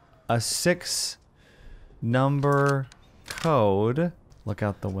a 6-number code. Look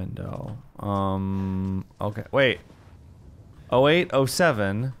out the window. Okay, wait. 08,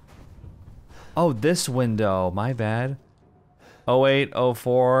 07. Oh, this window. My bad. 08,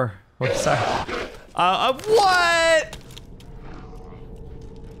 04. Oh, sorry. What?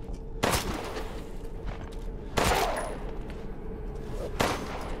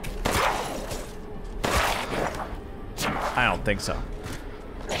 I don't think so.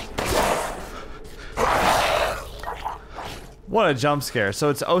 What a jump scare. So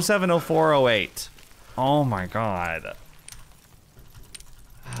it's 07, 04, 08. Oh my God.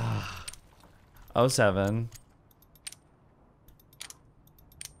 07.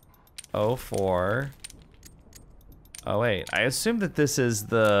 04. 08. I assume that this is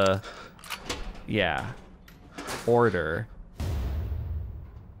the... Yeah. Order.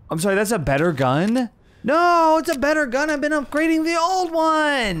 I'm sorry, that's a better gun? No, it's a better gun. I've been upgrading the old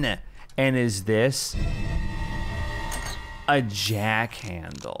one. And is this a jack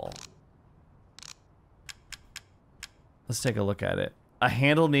handle? Let's take a look at it. A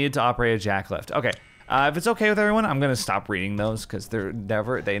handle needed to operate a jack lift. Okay, if it's okay with everyone, I'm gonna stop reading those because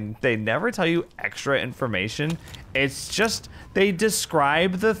they never tell you extra information. It's just they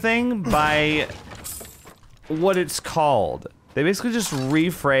describe the thing by what it's called. They basically just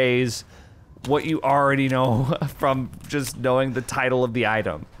rephrase what you already know from just knowing the title of the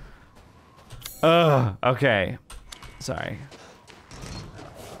item. Ugh, okay. Sorry.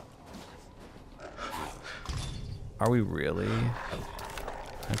 Are we really?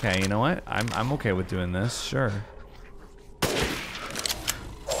 Okay, you know what? I'm okay with doing this, sure.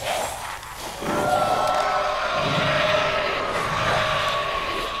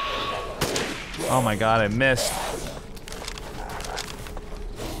 Oh my God, I missed.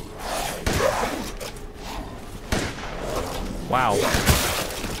 Wow.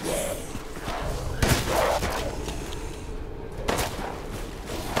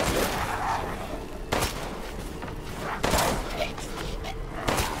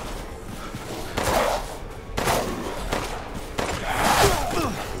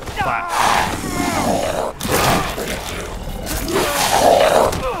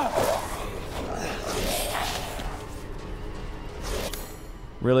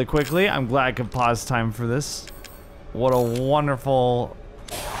 really quickly. I'm glad I could pause time for this. What a wonderful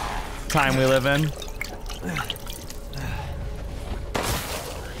time we live in.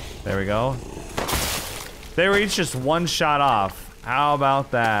 There we go. They were each just one shot off. How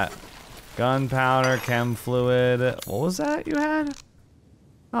about that? Gunpowder, chem fluid. What was that you had?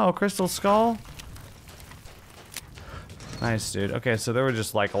 Oh, crystal skull. Nice, dude. Okay, so there were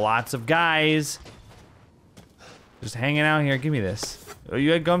just like lots of guys just hanging out here. Give me this. Oh,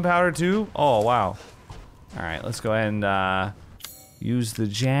 you had gunpowder too? Oh, wow. All right, let's go ahead and use the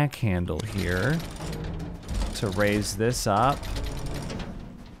jack handle here to raise this up.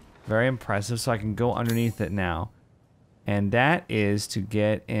 Very impressive, so I can go underneath it now. And that is to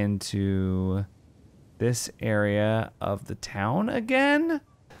get into this area of the town again.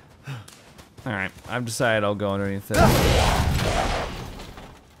 All right, I've decided I'll go underneath it.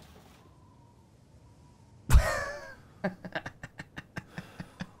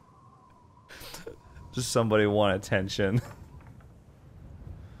 Just somebody want attention.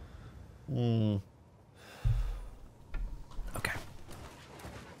 Okay.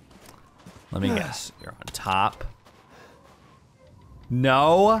 Let me guess. You're on top.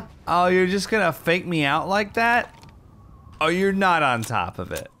 No? Oh, you're just gonna fake me out like that? Oh, you're not on top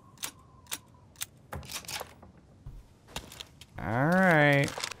of it. Alright.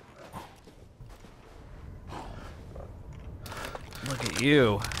 Look at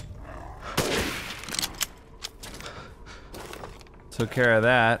you. Took care of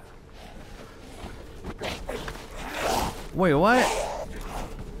that. Wait, what?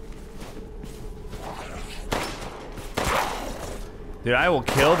 Dude, I will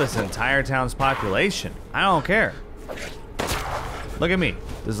kill this entire town's population. I don't care. Look at me.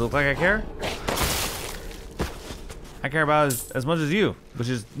 Does it look like I care? I care about as much as you, which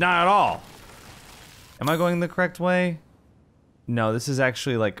is not at all. Am I going the correct way? No, this is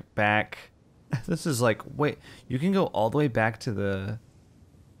actually like back. This is like, wait, you can go all the way back to the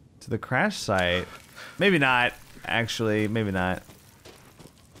crash site. Maybe not, actually, maybe not.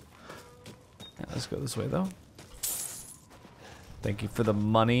 Yeah, let's go this way though. Thank you for the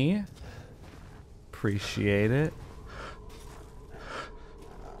money. Appreciate it.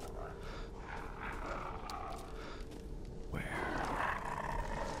 Where?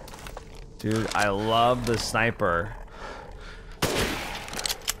 Dude, I love the sniper.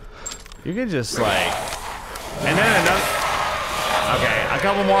 You can just like, and then another. Okay, a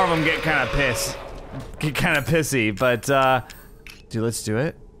couple more of them get kind of pissy, but dude, let's do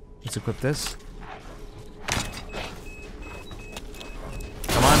it. Let's equip this.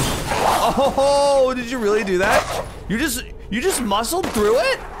 Come on. Oh, did you really do that? You just muscled through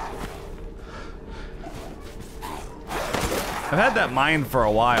it? I've had that mine for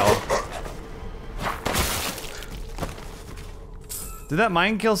a while. Did that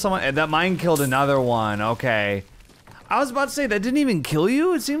mine kill someone? That mine killed another one. Okay. I was about to say, that didn't even kill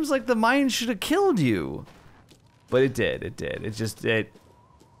you? It seems like the mine should have killed you. But it did, it did.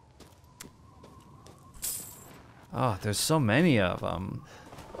 Oh, there's so many of them.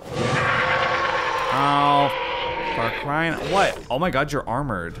 Oh, for crying. What? Oh my god, you're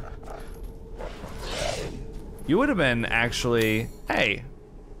armored. You would have been actually, hey,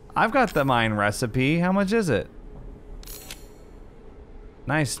 I've got the mine recipe. How much is it?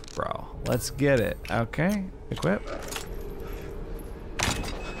 Nice, bro. Let's get it. Okay, equip.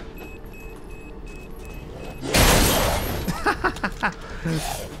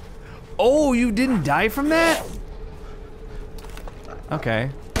 Oh, you didn't die from that?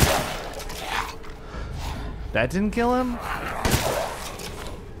 Okay. That didn't kill him?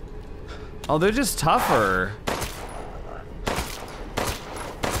 Oh, they're just tougher.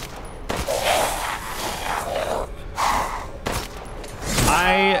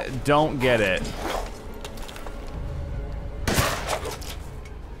 I don't get it.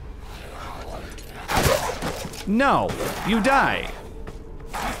 No, you die.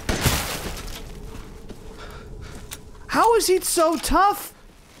 How is he so tough?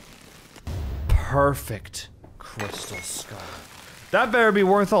 Perfect crystal skull. That better be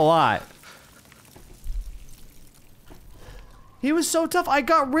worth a lot. He was so tough, I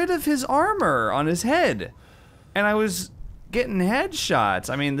got rid of his armor on his head. And I was getting headshots.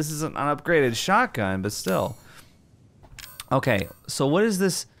 I mean, this is an upgraded shotgun, but still. Okay, so what is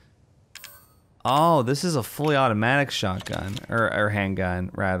this? Oh, this is a fully automatic shotgun, or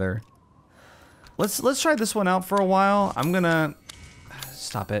handgun, rather. Let's try this one out for a while. I'm gonna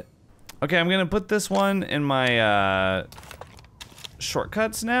stop it. Okay, I'm gonna put this one in my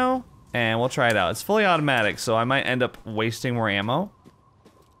shortcuts now, and we'll try it out. It's fully automatic, so I might end up wasting more ammo.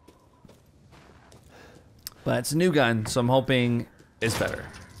 But it's a new gun, so I'm hoping is better.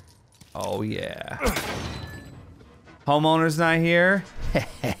 Oh yeah. Homeowner's not here.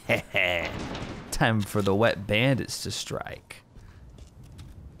 Time for the wet bandits to strike.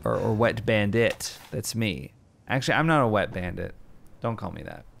 Or wet bandit. That's me. Actually, I'm not a wet bandit. Don't call me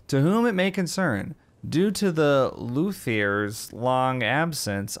that. To whom it may concern, due to the luthier's long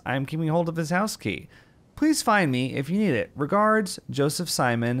absence, I am keeping hold of his house key. Please find me if you need it. Regards, Joseph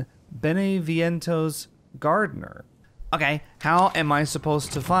Simon, Beneviento's gardener. Okay, how am I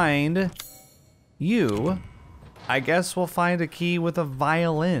supposed to find you? I guess we'll find a key with a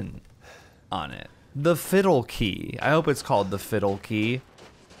violin on it. The fiddle key. I hope it's called the fiddle key.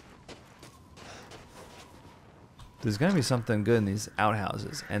 There's gonna be something good in these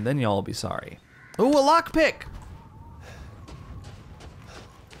outhouses, and then y'all will be sorry. Ooh, a lockpick!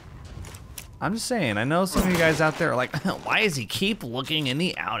 I'm just saying, I know some of you guys out there are like, why does he keep looking in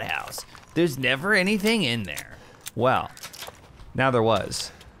the outhouse? There's never anything in there. Well, now there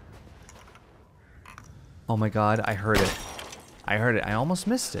was. Oh my God, I heard it. I heard it, I almost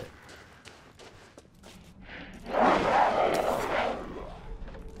missed it.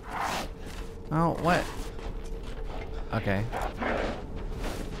 Oh, what? Okay.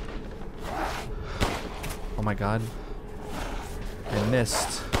 Oh my God. I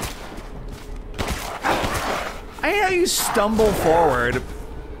missed. I hate how you stumble forward.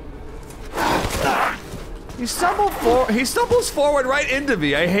 You stumble forward. He stumbles forward right into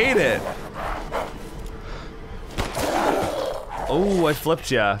me. I hate it. Oh, I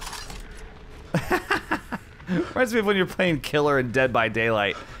flipped ya. Reminds me of when you're playing Killer and Dead by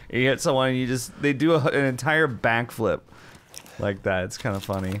Daylight. You hit someone and you just, they do an entire backflip like that. It's kind of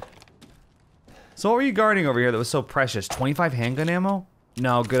funny. So what were you guarding over here that was so precious? 25 handgun ammo?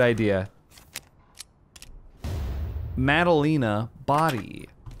 No, good idea. Madalena body.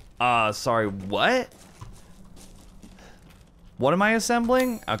 Sorry, what? What am I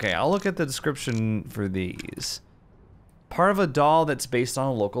assembling? Okay, I'll look at the description for these. Part of a doll that's based on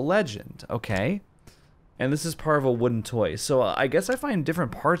a local legend. Okay. And this is part of a wooden toy. So I guess I find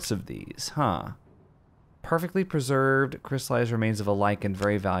different parts of these, huh? Perfectly preserved, crystallized remains of a lichen,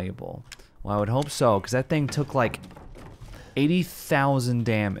 very valuable. Well, I would hope so, because that thing took like 80,000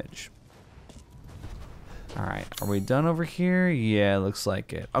 damage. All right, are we done over here? Yeah, looks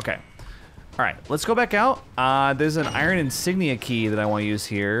like it. Okay. All right, let's go back out. There's an iron insignia key that I want to use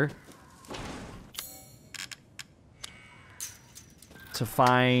here. To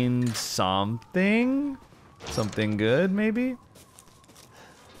find something? Something good, maybe?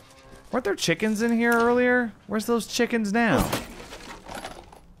 Weren't there chickens in here earlier? Where's those chickens now?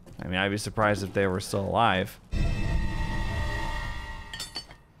 I mean, I'd be surprised if they were still alive.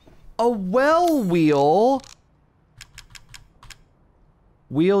 A well wheel?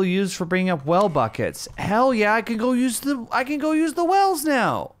 Wheel used for bringing up well buckets. Hell yeah, I can go use the wells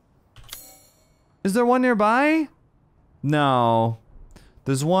now. Is there one nearby? No.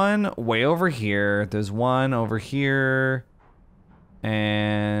 There's one way over here. There's one over here.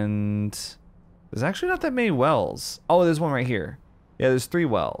 And there's actually not that many wells. Oh, there's one right here. Yeah, there's 3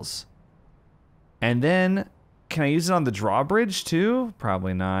 wells. And then, can I use it on the drawbridge too?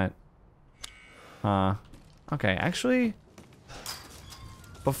 Probably not. Okay, actually,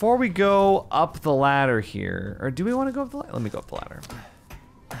 before we go up the ladder here, or do we want to go up the ladder? Let me go up the ladder.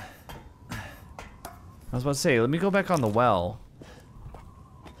 I was about to say, let me go back on the well.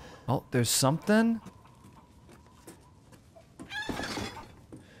 Oh, there's something?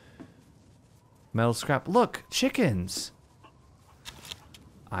 Metal scrap. Look, chickens.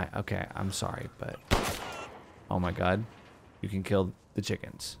 Okay, I'm sorry, but oh my God, you can kill the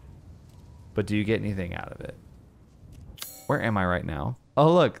chickens. But do you get anything out of it? Where am I right now?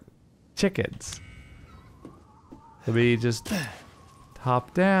 Oh look, chickens. Let me just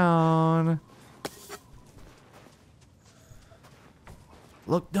hop down.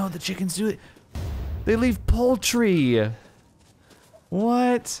 Look, no, the chickens do it. They leave poultry.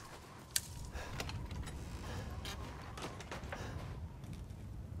 What?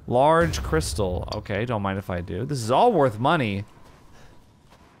 Large crystal. Okay, don't mind if I do. This is all worth money.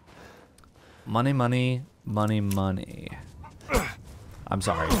 Money, money, money, money. I'm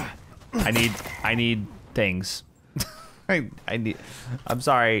sorry. I need things. I'm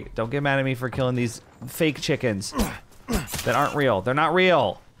sorry. Don't get mad at me for killing these fake chickens that aren't real. They're not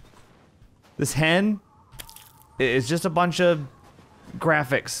real. This hen is just a bunch of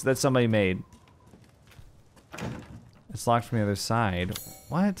graphics that somebody made. It's locked from the other side.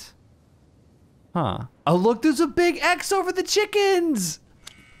 What? Huh. Oh, look, there's a big X over the chickens!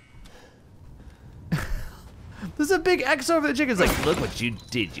 There's a big X over the chickens. Like, look what you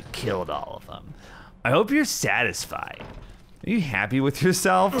did. You killed all of them. I hope you're satisfied. Are you happy with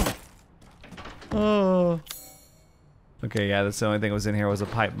yourself? Oh. Okay, yeah, that's the only thing that was in here was a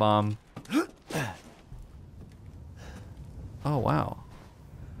pipe bomb. Oh, wow.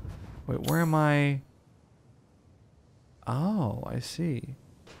 Wait, where am I? Oh, I see.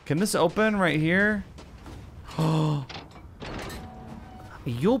 Can this open right here? Oh.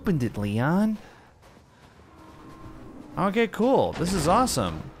 You opened it, Leon. Okay, cool. This is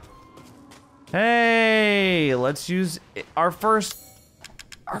awesome. Hey, let's use our first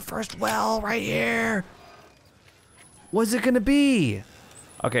well right here. What's it gonna be?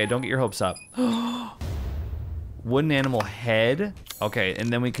 Okay, don't get your hopes up. Wooden animal head. Okay,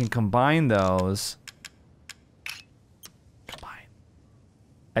 and then we can combine those. Combine.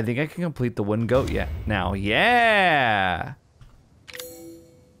 I think I can complete the wooden goat yet. Now, yeah.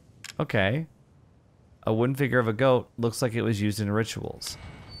 Okay. A wooden figure of a goat looks like it was used in rituals.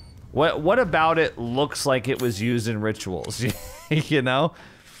 What about it looks like it was used in rituals? You know?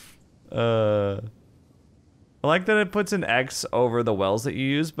 I like that it puts an X over the wells that you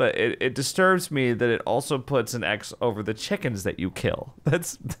use, but it disturbs me that it also puts an X over the chickens that you kill.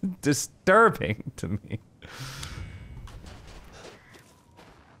 That's disturbing to me.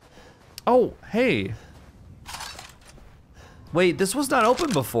 Oh, hey. Wait, this was not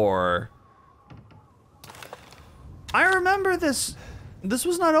open before. I remember this. This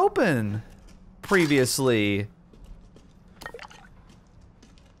was not open previously.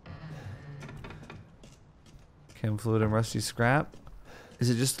 Chem fluid and rusty scrap.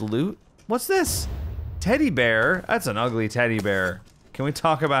 Is it just loot? What's this? Teddy bear? That's an ugly teddy bear. Can we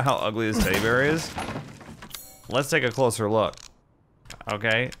talk about how ugly this teddy bear is? Let's take a closer look.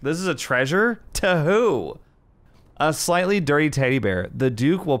 Okay, this is a treasure? To who? A slightly dirty teddy bear. The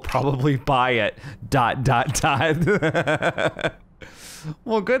Duke will probably buy it. ...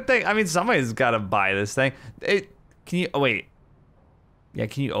 Well, good thing. I mean, somebody's got to buy this thing. Can you? Oh, wait. Yeah,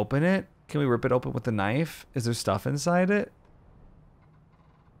 can you open it? Can we rip it open with a knife? Is there stuff inside it?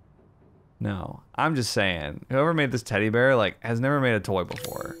 No. I'm just saying. Whoever made this teddy bear, like, has never made a toy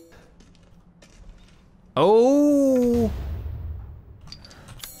before. Oh!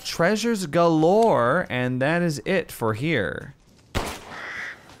 Treasures galore, and that is it for here.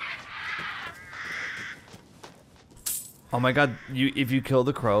 Oh my god, if you kill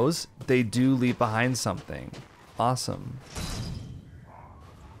the crows, they do leave behind something. Awesome.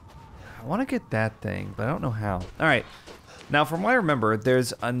 I want to get that thing, but I don't know how. All right. Now, from what I remember,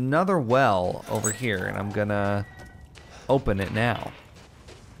 there's another well over here, and I'm gonna open it now.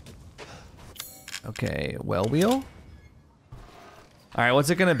 Okay, well wheel. All right, what's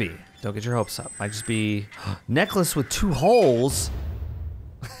it gonna be? Don't get your hopes up. Might just be necklace with 2 holes.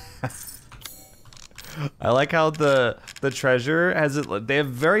 I like how the treasure has it. They have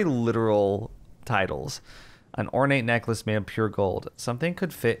very literal titles. An ornate necklace made of pure gold. Something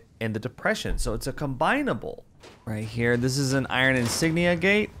could fit in the depression, so it's a combinable. Right here, this is an iron insignia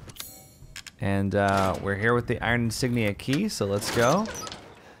gate. And we're here with the iron insignia key, so let's go.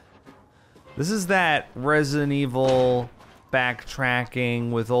 This is that Resident Evil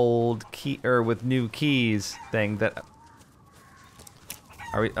backtracking with old key, or with new keys thing that...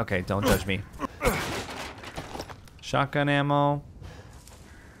 Are we, okay, don't judge me. Shotgun ammo.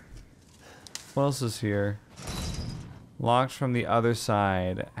 What else is here? Locked from the other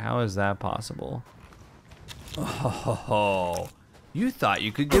side. How is that possible? Oh, you thought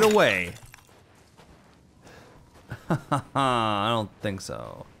you could get away. I don't think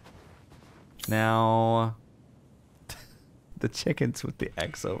so. Now, the chickens with the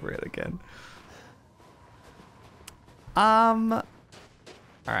X over it again. All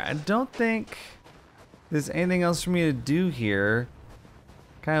right, I don't think there's anything else for me to do here.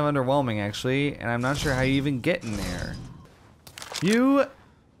 Kind of underwhelming, actually, and I'm not sure how you even get in there.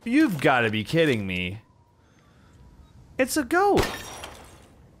 You've got to be kidding me. It's a goat.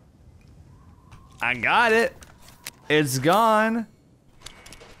 I got it. It's gone.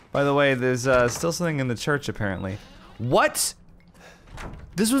 By the way, there's still something in the church, apparently. What?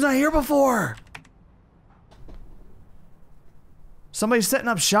 This was not here before. Somebody's setting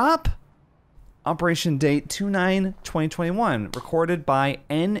up shop? Operation date 2/9/2021. Recorded by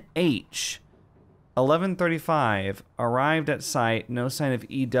NH. 11:35. Arrived at site. No sign of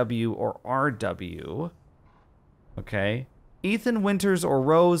EW or RW. Okay. Ethan Winters or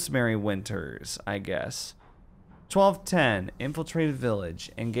Rosemary Winters, I guess. 12:10. Infiltrated village.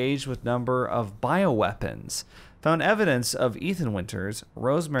 Engaged with number of bioweapons. Found evidence of Ethan Winters.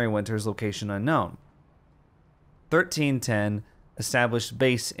 Rosemary Winters location unknown. 13:10. Established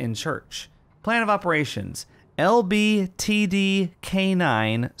base in church. Plan of operations. LBTD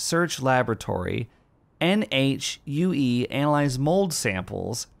K9 search laboratory. NHUE, analyze mold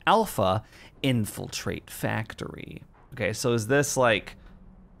samples. Alpha, infiltrate factory. Okay, so is this like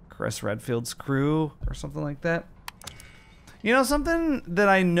Chris Redfield's crew or something like that? You know, something that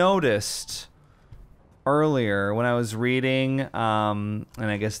I noticed earlier when I was reading, and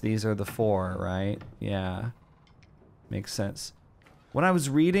I guess these are the 4, right? Yeah, makes sense. When I was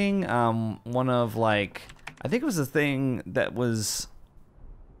reading one of, like, I think it was a thing that was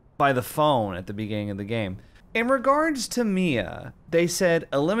by the phone at the beginning of the game. In regards to Mia, they said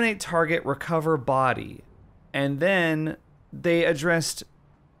eliminate target, recover body. And then they addressed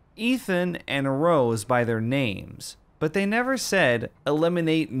Ethan and Rose by their names. But they never said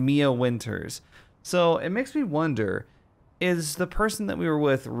eliminate Mia Winters. So it makes me wonder, is the person that we were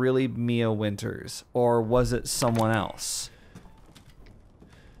with really Mia Winters? Or was it someone else?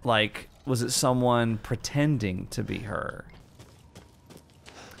 Like, was it someone pretending to be her?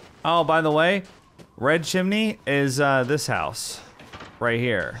 Oh, by the way, red chimney is this house right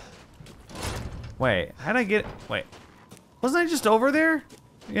here. Wait, how'd I get... Wait, wasn't I just over there?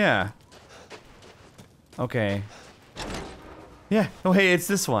 Yeah. Okay. Yeah, oh hey, it's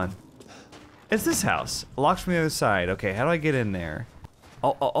this one. It's this house. Locked from the other side. Okay, how do I get in there?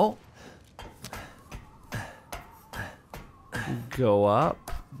 Oh. Go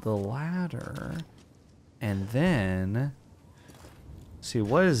up the ladder. And then... See,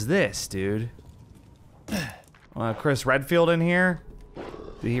 what is this, dude? Chris Redfield in here?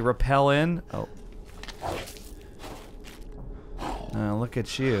 Did he rappel in? Oh. Look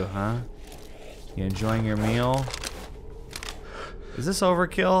at you, huh? You enjoying your meal? Is this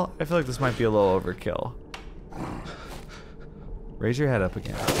overkill? I feel like this might be a little overkill. Raise your head up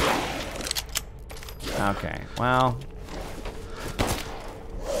again. Okay, well.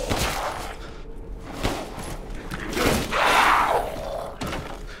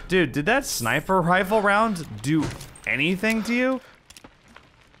 Dude, did that sniper rifle round do anything to you?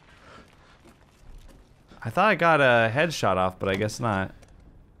 I thought I got a headshot off, but I guess not.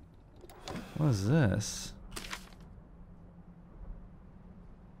 What is this?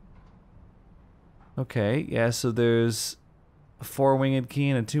 Okay, yeah, so there's a 4-winged key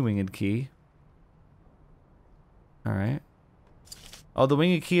and a 2-winged key. Alright. Oh, the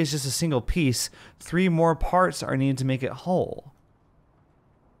winged key is just a single piece. 3 more parts are needed to make it whole.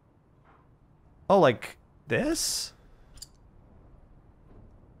 Oh, like this?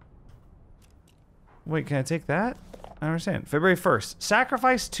 Wait, can I take that? I don't understand. February 1st.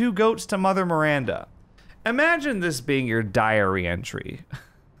 Sacrifice 2 goats to Mother Miranda. Imagine this being your diary entry.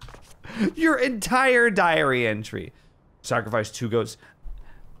 Your entire diary entry. Sacrifice 2 goats.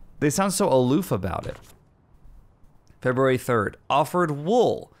 They sound so aloof about it. February 3rd. Offered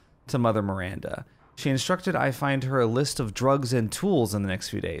wool to Mother Miranda. She instructed I find her a list of drugs and tools in the next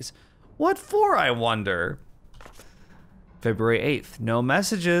few days. What for, I wonder? February 8th. No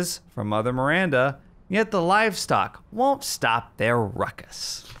messages from Mother Miranda, yet the livestock won't stop their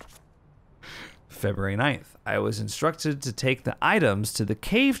ruckus. February 9th. I was instructed to take the items to the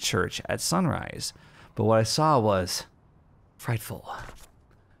cave church at sunrise, but what I saw was frightful.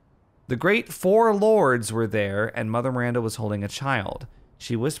 The great 4 lords were there, and Mother Miranda was holding a child.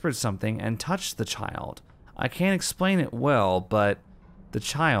 She whispered something and touched the child. I can't explain it well, but the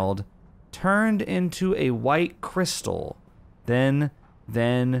child turned into a white crystal. Then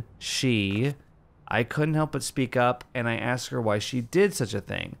she... I couldn't help but speak up, and I asked her why she did such a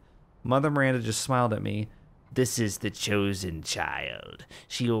thing. Mother Miranda just smiled at me. This is the chosen child.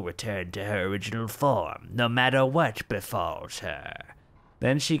 She will return to her original form, no matter what befalls her.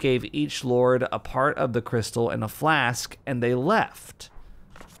 Then she gave each lord a part of the crystal and a flask, and they left.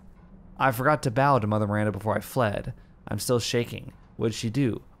 I forgot to bow to Mother Miranda before I fled. I'm still shaking. What did she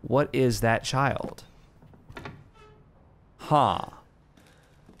do? What is that child? Huh.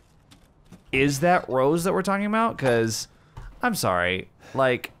 Is that Rose that we're talking about? Because, I'm sorry,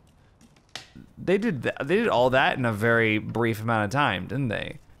 like, they did all that in a very brief amount of time, didn't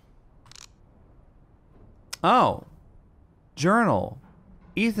they? Oh. Journal.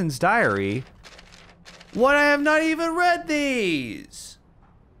 Ethan's diary. What? I have not even read these!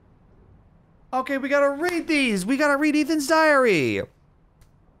 Okay, we gotta read these! We gotta read Ethan's diary!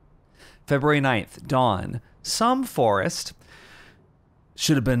 February 9th, dawn. Some forest.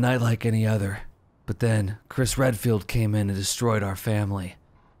 Should have been a night like any other. But then, Chris Redfield came in and destroyed our family.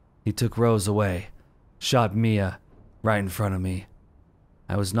 He took Rose away. Shot Mia right in front of me.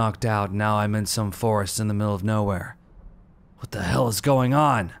 I was knocked out, and now I'm in some forest in the middle of nowhere. What the hell is going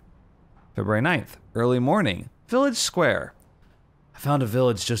on? February 9th, early morning. Village Square. I found a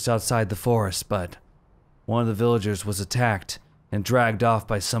village just outside the forest, but one of the villagers was attacked and dragged off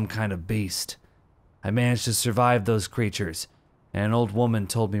by some kind of beast. I managed to survive those creatures, and an old woman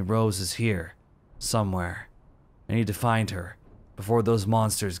told me Rose is here, somewhere. I need to find her, before those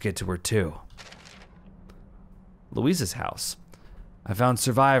monsters get to her too. Louisa's house. I found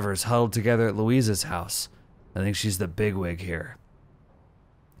survivors huddled together at Louisa's house. I think she's the bigwig here.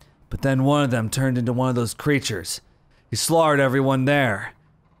 But then one of them turned into one of those creatures. He slaughtered everyone there.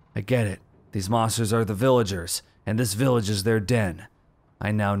 I get it. These monsters are the villagers, and this village is their den.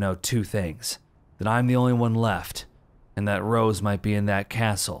 I now know two things. That I'm the only one left, and that Rose might be in that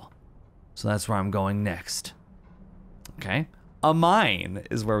castle. So that's where I'm going next. Okay. A mine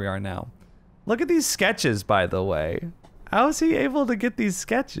is where we are now. Look at these sketches, by the way. How is he able to get these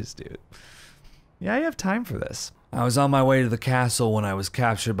sketches, dude? Yeah, I have time for this. I was on my way to the castle when I was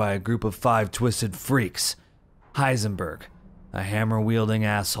captured by a group of 5 twisted freaks. Heisenberg, a hammer-wielding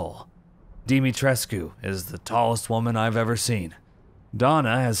asshole. Dimitrescu is the tallest woman I've ever seen.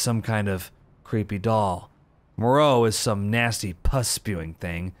 Donna has some kind of creepy doll. Moreau is some nasty pus-spewing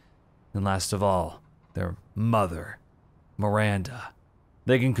thing. And last of all, their mother, Miranda.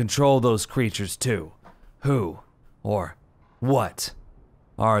 They can control those creatures too. Who, or what,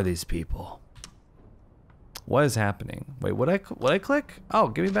 are these people? What is happening? Wait, what I click? Oh,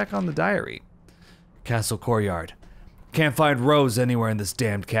 get me back on the diary. Castle courtyard. Can't find Rose anywhere in this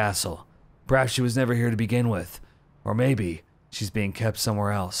damned castle. Perhaps she was never here to begin with. Or maybe she's being kept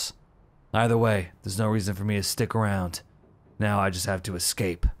somewhere else. Either way, there's no reason for me to stick around. Now I just have to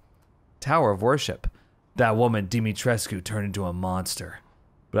escape. Tower of Worship. That woman, Dimitrescu, turned into a monster.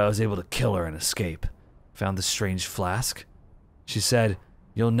 But I was able to kill her and escape. Found this strange flask. She said,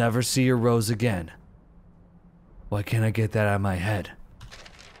 "You'll never see your Rose again." Why can't I get that out of my head?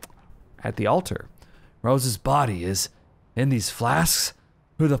 At the altar. Rose's body is in these flasks?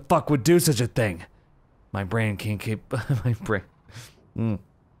 Who the fuck would do such a thing? My brain can't keep...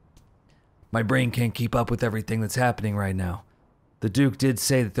 My brain can't keep up with everything that's happening right now. The Duke did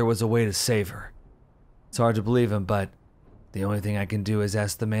say that there was a way to save her. It's hard to believe him, but the only thing I can do is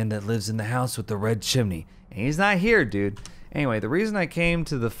ask the man that lives in the house with the red chimney. And he's not here, dude. Anyway, the reason I came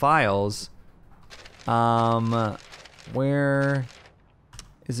to the files... where...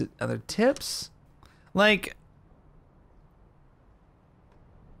 Is it other tips? Like...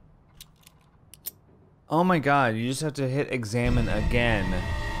 Oh my god, you just have to hit examine again.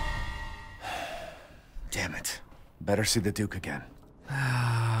 Damn it. Better see the Duke again.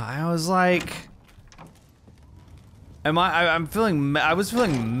 I was like... I was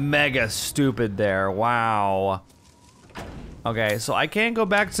feeling mega stupid there. Wow. Okay, so I can't go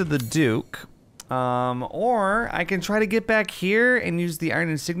back to the Duke. Or I can try to get back here and use the Iron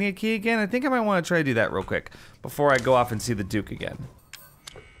Insignia key again. I think I might want to try to do that real quick before I go off and see the Duke again.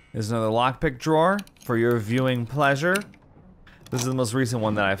 There's another lockpick drawer for your viewing pleasure. This is the most recent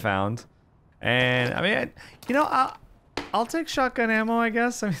one that I found. And, I mean, you know, I'll take shotgun ammo, I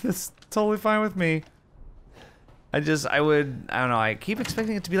guess. I mean, that's totally fine with me. I don't know, I keep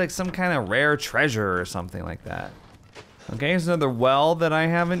expecting it to be like some kind of rare treasure or something like that. Okay, here's another well that I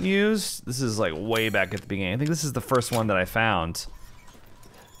haven't used. This is like way back at the beginning. I think this is the first one that I found.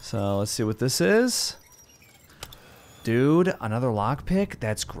 So let's see what this is. Dude, another lockpick.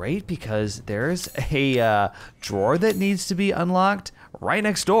 That's great because there's a drawer that needs to be unlocked right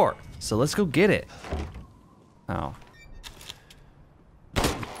next door. So let's go get it. Oh.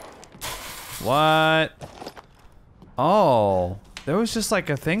 What? Oh, there was just like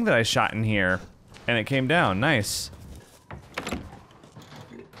a thing that I shot in here and it came down. Nice.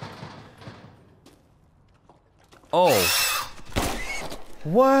 Oh.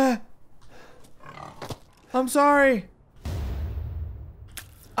 What? I'm sorry.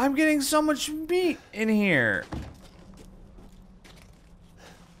 I'm getting so much meat in here.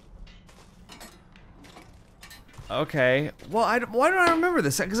 Okay. Well, why don't I remember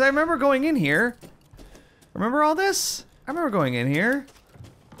this? Because I remember going in here. Remember all this? I remember going in here.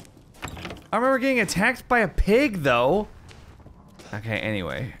 I remember getting attacked by a pig, though. Okay,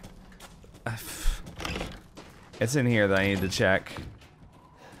 anyway. It's in here that I need to check.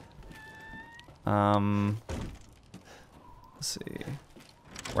 Let's see.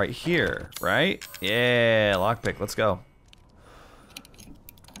 Right here, right? Yeah, lockpick, let's go.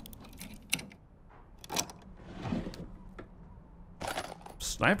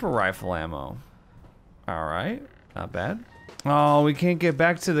 Sniper rifle ammo. Alright, not bad. Oh, we can't get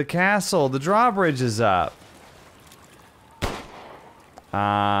back to the castle. The drawbridge is up.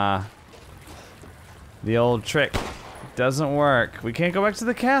 The old trick doesn't work. We can't go back to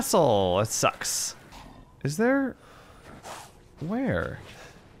the castle. It sucks. Is there... Where?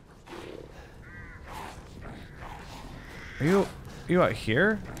 Are you out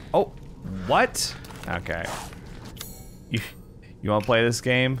here? Oh, what? Okay. You want to play this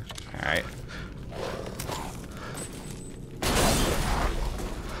game? All right.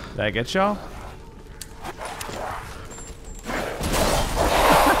 Did I get y'all?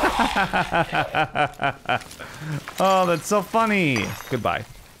 Oh, that's so funny. Goodbye.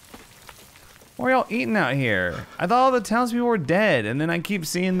 What are y'all eating out here? I thought all the townspeople were dead, and then I keep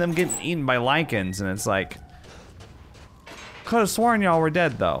seeing them getting eaten by lichens, and it's like... Could have sworn y'all were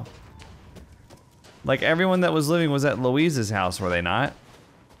dead, though. Like, everyone that was living was at Louise's house, were they not?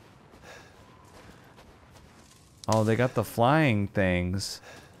 Oh, they got the flying things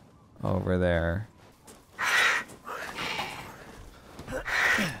over there.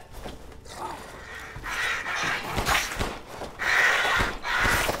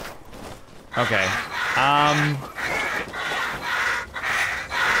 Okay.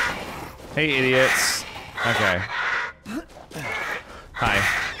 Hey, idiots. Okay. Hi.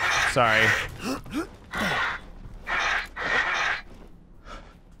 Sorry.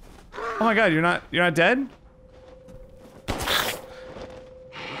 Oh my god, you're not dead?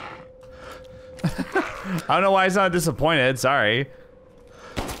 I don't know why he's not disappointed, sorry.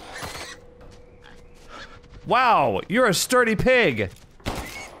 Wow, you're a sturdy pig.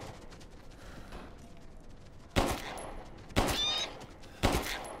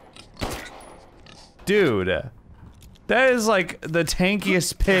 Dude, that is like the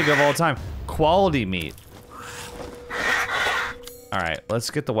tankiest pig of all time. Quality meat. All right, let's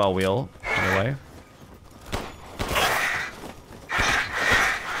get the well wheel away.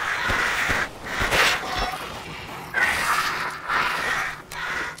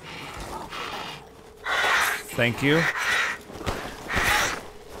 Thank you.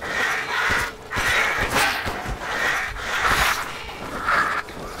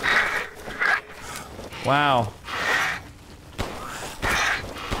 Wow.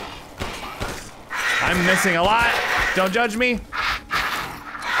 I'm missing a lot. Don't judge me.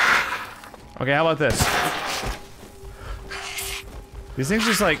 Okay, how about this? These things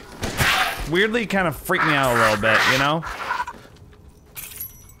just like weirdly kind of freak me out a little bit, you know?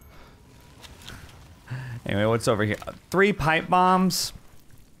 Anyway, what's over here? 3 pipe bombs.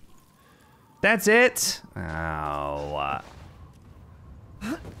 That's it? Oh.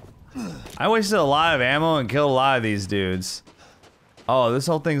 I wasted a lot of ammo and killed a lot of these dudes. Oh, this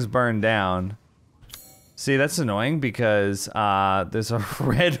whole thing's burned down. See, that's annoying because there's a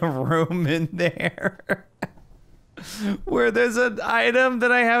red room in there where there's an item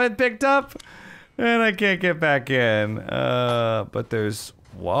that I haven't picked up and I can't get back in. But there's,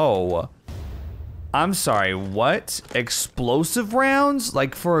 whoa. I'm sorry, what? Explosive rounds?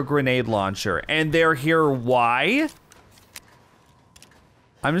 Like for a grenade launcher. And they're here, why?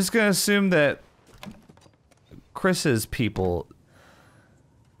 I'm just gonna assume that Chris's people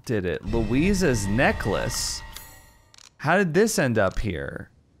did it. Louisa's necklace? How did this end up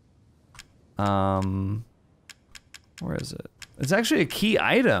here? Where is it? It's actually a key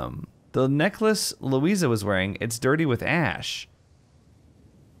item. The necklace Louisa was wearing, it's dirty with ash.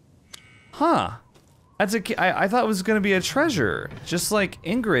 Huh. That's a key. I thought it was gonna be a treasure, just like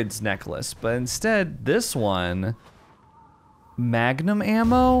Ingrid's necklace, but instead this one, magnum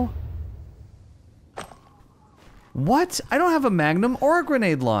ammo? What? I don't have a magnum or a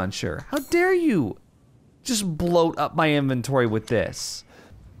grenade launcher. How dare you just bloat up my inventory with this?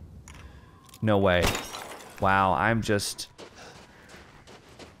 No way. Wow, I'm just...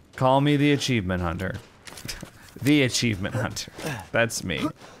 Call me the achievement hunter. The achievement hunter. That's me.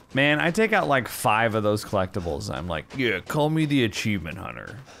 Man, I take out like 5 of those collectibles. I'm like, yeah, call me the achievement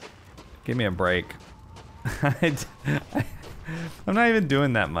hunter. Give me a break. I'm not even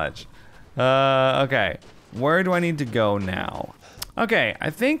doing that much. Okay. Where do I need to go now? Okay, I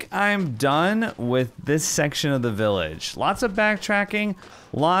think I'm done with this section of the village. Lots of backtracking,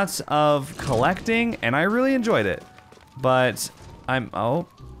 lots of collecting, and I really enjoyed it. But oh.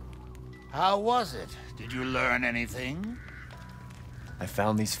 How was it? Did you learn anything? I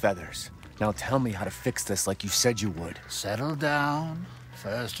found these feathers. Now tell me how to fix this like you said you would. Settle down.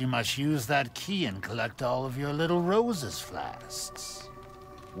 First, you must use that key and collect all of your little roses flasks.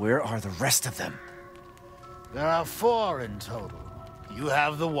 Where are the rest of them? There are 4 in total. You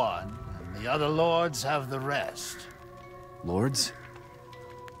have the one, and the other lords have the rest. Lords?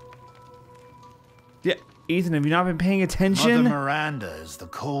 Yeah, Ethan, have you not been paying attention? Mother Miranda is the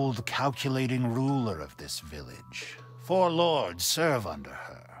cold, calculating ruler of this village. 4 lords serve under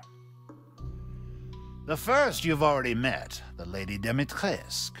her. The first you've already met, the Lady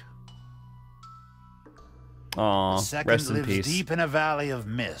Dimitrescu. Aw, The second rest in lives peace. deep in a valley of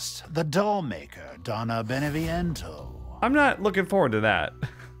mist, the doll maker, Donna Beneviento. I'm not looking forward to that.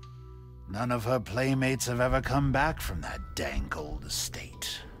 None of her playmates have ever come back from that dank old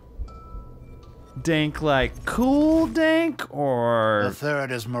estate. Dank like cool dank, or... The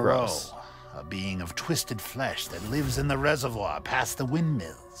third is Moreau, gross? a being of twisted flesh that lives in the reservoir past the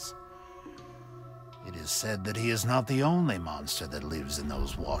windmills. It is said that he is not the only monster that lives in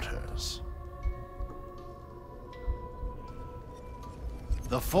those waters.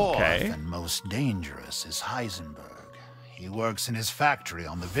 The fourth and most dangerous is Heisenberg. He works in his factory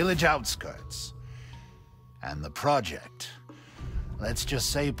on the village outskirts. And the project, let's just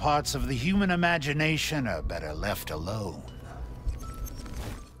say parts of the human imagination are better left alone.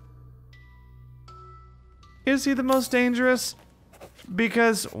 Is he the most dangerous?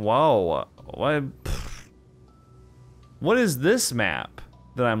 Because, whoa, what is this map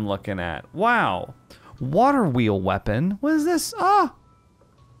that I'm looking at? Wow, water wheel weapon. What is this? Ah.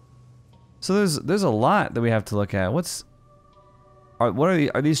 So there's a lot that we have to look at.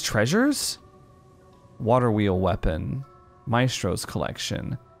 Are these treasures? Water wheel weapon, Maestro's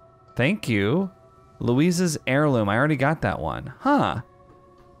collection. Thank you. Louise's heirloom. I already got that one. Huh.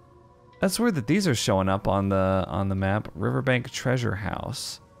 That's weird that these are showing up on the map. Riverbank Treasure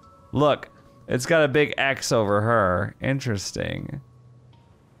House. Look, it's got a big X over her. Interesting.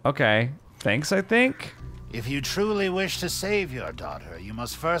 Okay. Thanks, I think. If you truly wish to save your daughter, you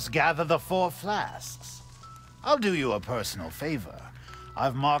must first gather the 4 flasks. I'll do you a personal favor.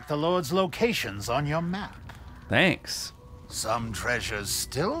 I've marked the Lord's locations on your map. Thanks. Some treasures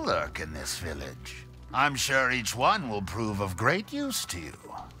still lurk in this village. I'm sure each one will prove of great use to you.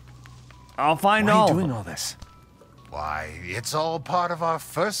 I'll find Why all. are you doing all this? Why, it's all part of our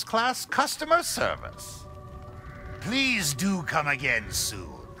first-class customer service. Please do come again soon.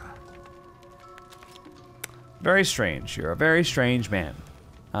 Very strange. You're a very strange man.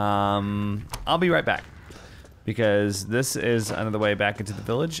 I'll be right back. Because this is another way back into the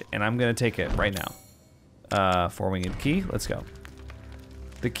village, and I'm gonna take it right now. 4-winged key, let's go.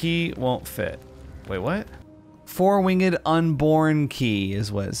 The key won't fit. Wait, what? 4-winged unborn key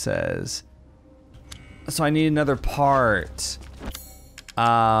is what it says. So I need another part.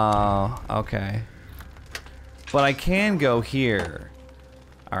 Oh, okay. But I can go here.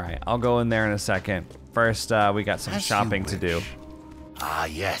 All right, I'll go in there in a second. First, we got some shopping to do. Ah,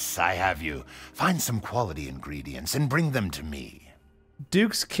 yes, I have you. Find some quality ingredients and bring them to me.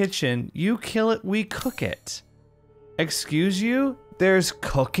 Duke's Kitchen, you kill it, we cook it. Excuse you? There's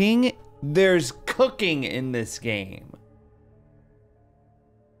cooking? There's cooking in this game.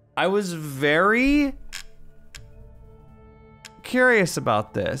 I was very curious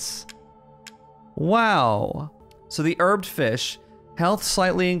about this. Wow. So the herbed fish, health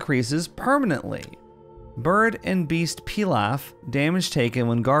slightly increases permanently. Bird and beast pilaf, damage taken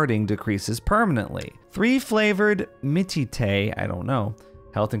when guarding decreases permanently. 3 flavored mitite, I don't know,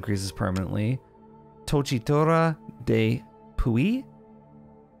 health increases permanently. Tochitora de pui,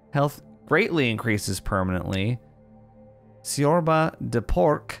 health greatly increases permanently. Siorba de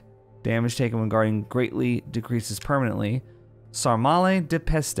porc, damage taken when guarding greatly decreases permanently. Sarmale de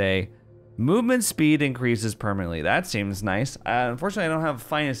peste, movement speed increases permanently. That seems nice. Unfortunately, I don't have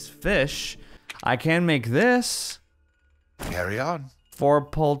finest fish. I can make this. Carry on. 4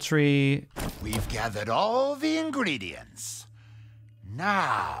 poultry. We've gathered all the ingredients.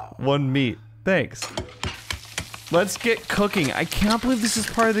 Now. 1 meat. Thanks. Let's get cooking. I can't believe this is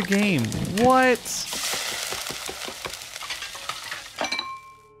part of the game. What?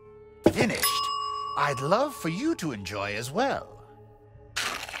 Finished. I'd love for you to enjoy as well.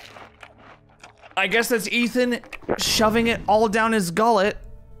 I guess that's Ethan shoving it all down his gullet.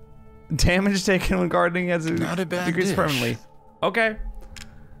 Damage taken when guarding has a Not a bad decrease dish. permanently. Okay.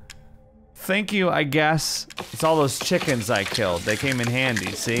 Thank you, I guess. It's all those chickens I killed. They came in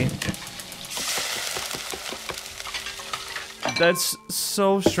handy, see? That's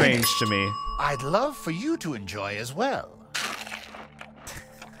so strange to me. I'd love for you to enjoy as well.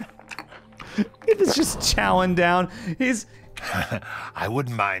 He's just chowing down. He's... I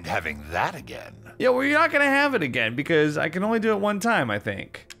wouldn't mind having that again. Yeah, well, you're not gonna have it again because I can only do it 1 time, I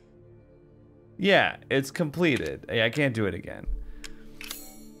think. Yeah, it's completed. I can't do it again.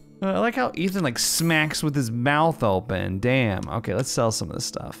 I like how Ethan like smacks with his mouth open. Damn. Okay, let's sell some of this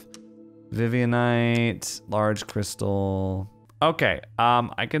stuff. Vivianite, large crystal. Okay,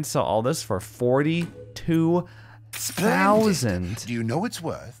 I can sell all this for 42,000. Do you know what it's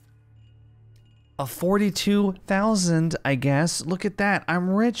worth? A 42,000, I guess. Look at that.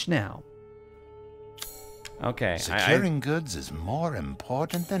 I'm rich now. Okay. Securing goods is more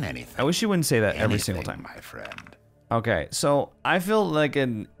important than anything. I wish you wouldn't say that every single time. My friend. Okay, so I feel like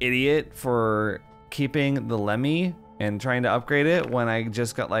an idiot for keeping the Lemmy and trying to upgrade it when I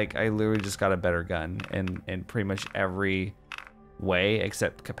just got like, I literally just got a better gun in pretty much every way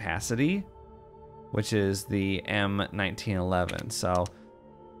except capacity, which is the M1911. So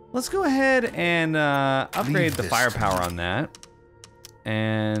let's go ahead and upgrade the firepower on that.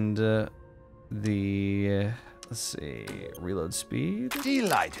 And let's see, reload speed.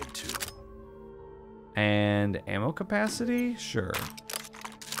 Delighted to. And ammo capacity, sure.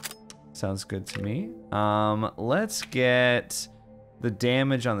 Sounds good to me. Let's get the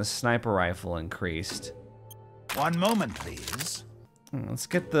damage on the sniper rifle increased. One moment, please. Let's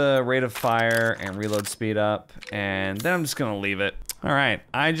get the rate of fire and reload speed up, and then I'm just gonna leave it. All right,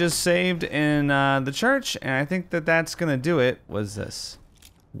 I just saved in the church, and I think that that's gonna do it. What's this?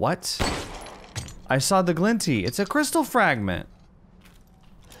 What? I saw the glinty. It's a crystal fragment.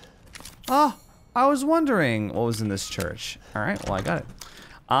 Oh, I was wondering what was in this church. All right, well, I got it.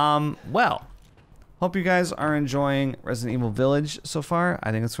 Well, hope you guys are enjoying Resident Evil Village so far.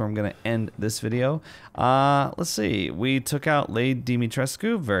 I think that's where I'm gonna end this video. Let's see, we took out Lady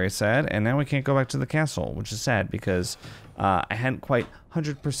Dimitrescu, very sad, and now we can't go back to the castle, which is sad because I hadn't quite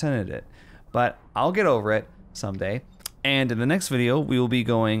 100%ed it, but I'll get over it someday. And in the next video, we will be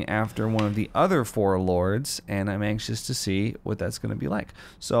going after one of the other 4 lords, and I'm anxious to see what that's gonna be like.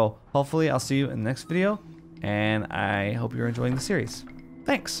 So hopefully I'll see you in the next video, and I hope you're enjoying the series.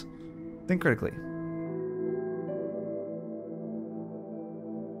 Thanks. Think critically.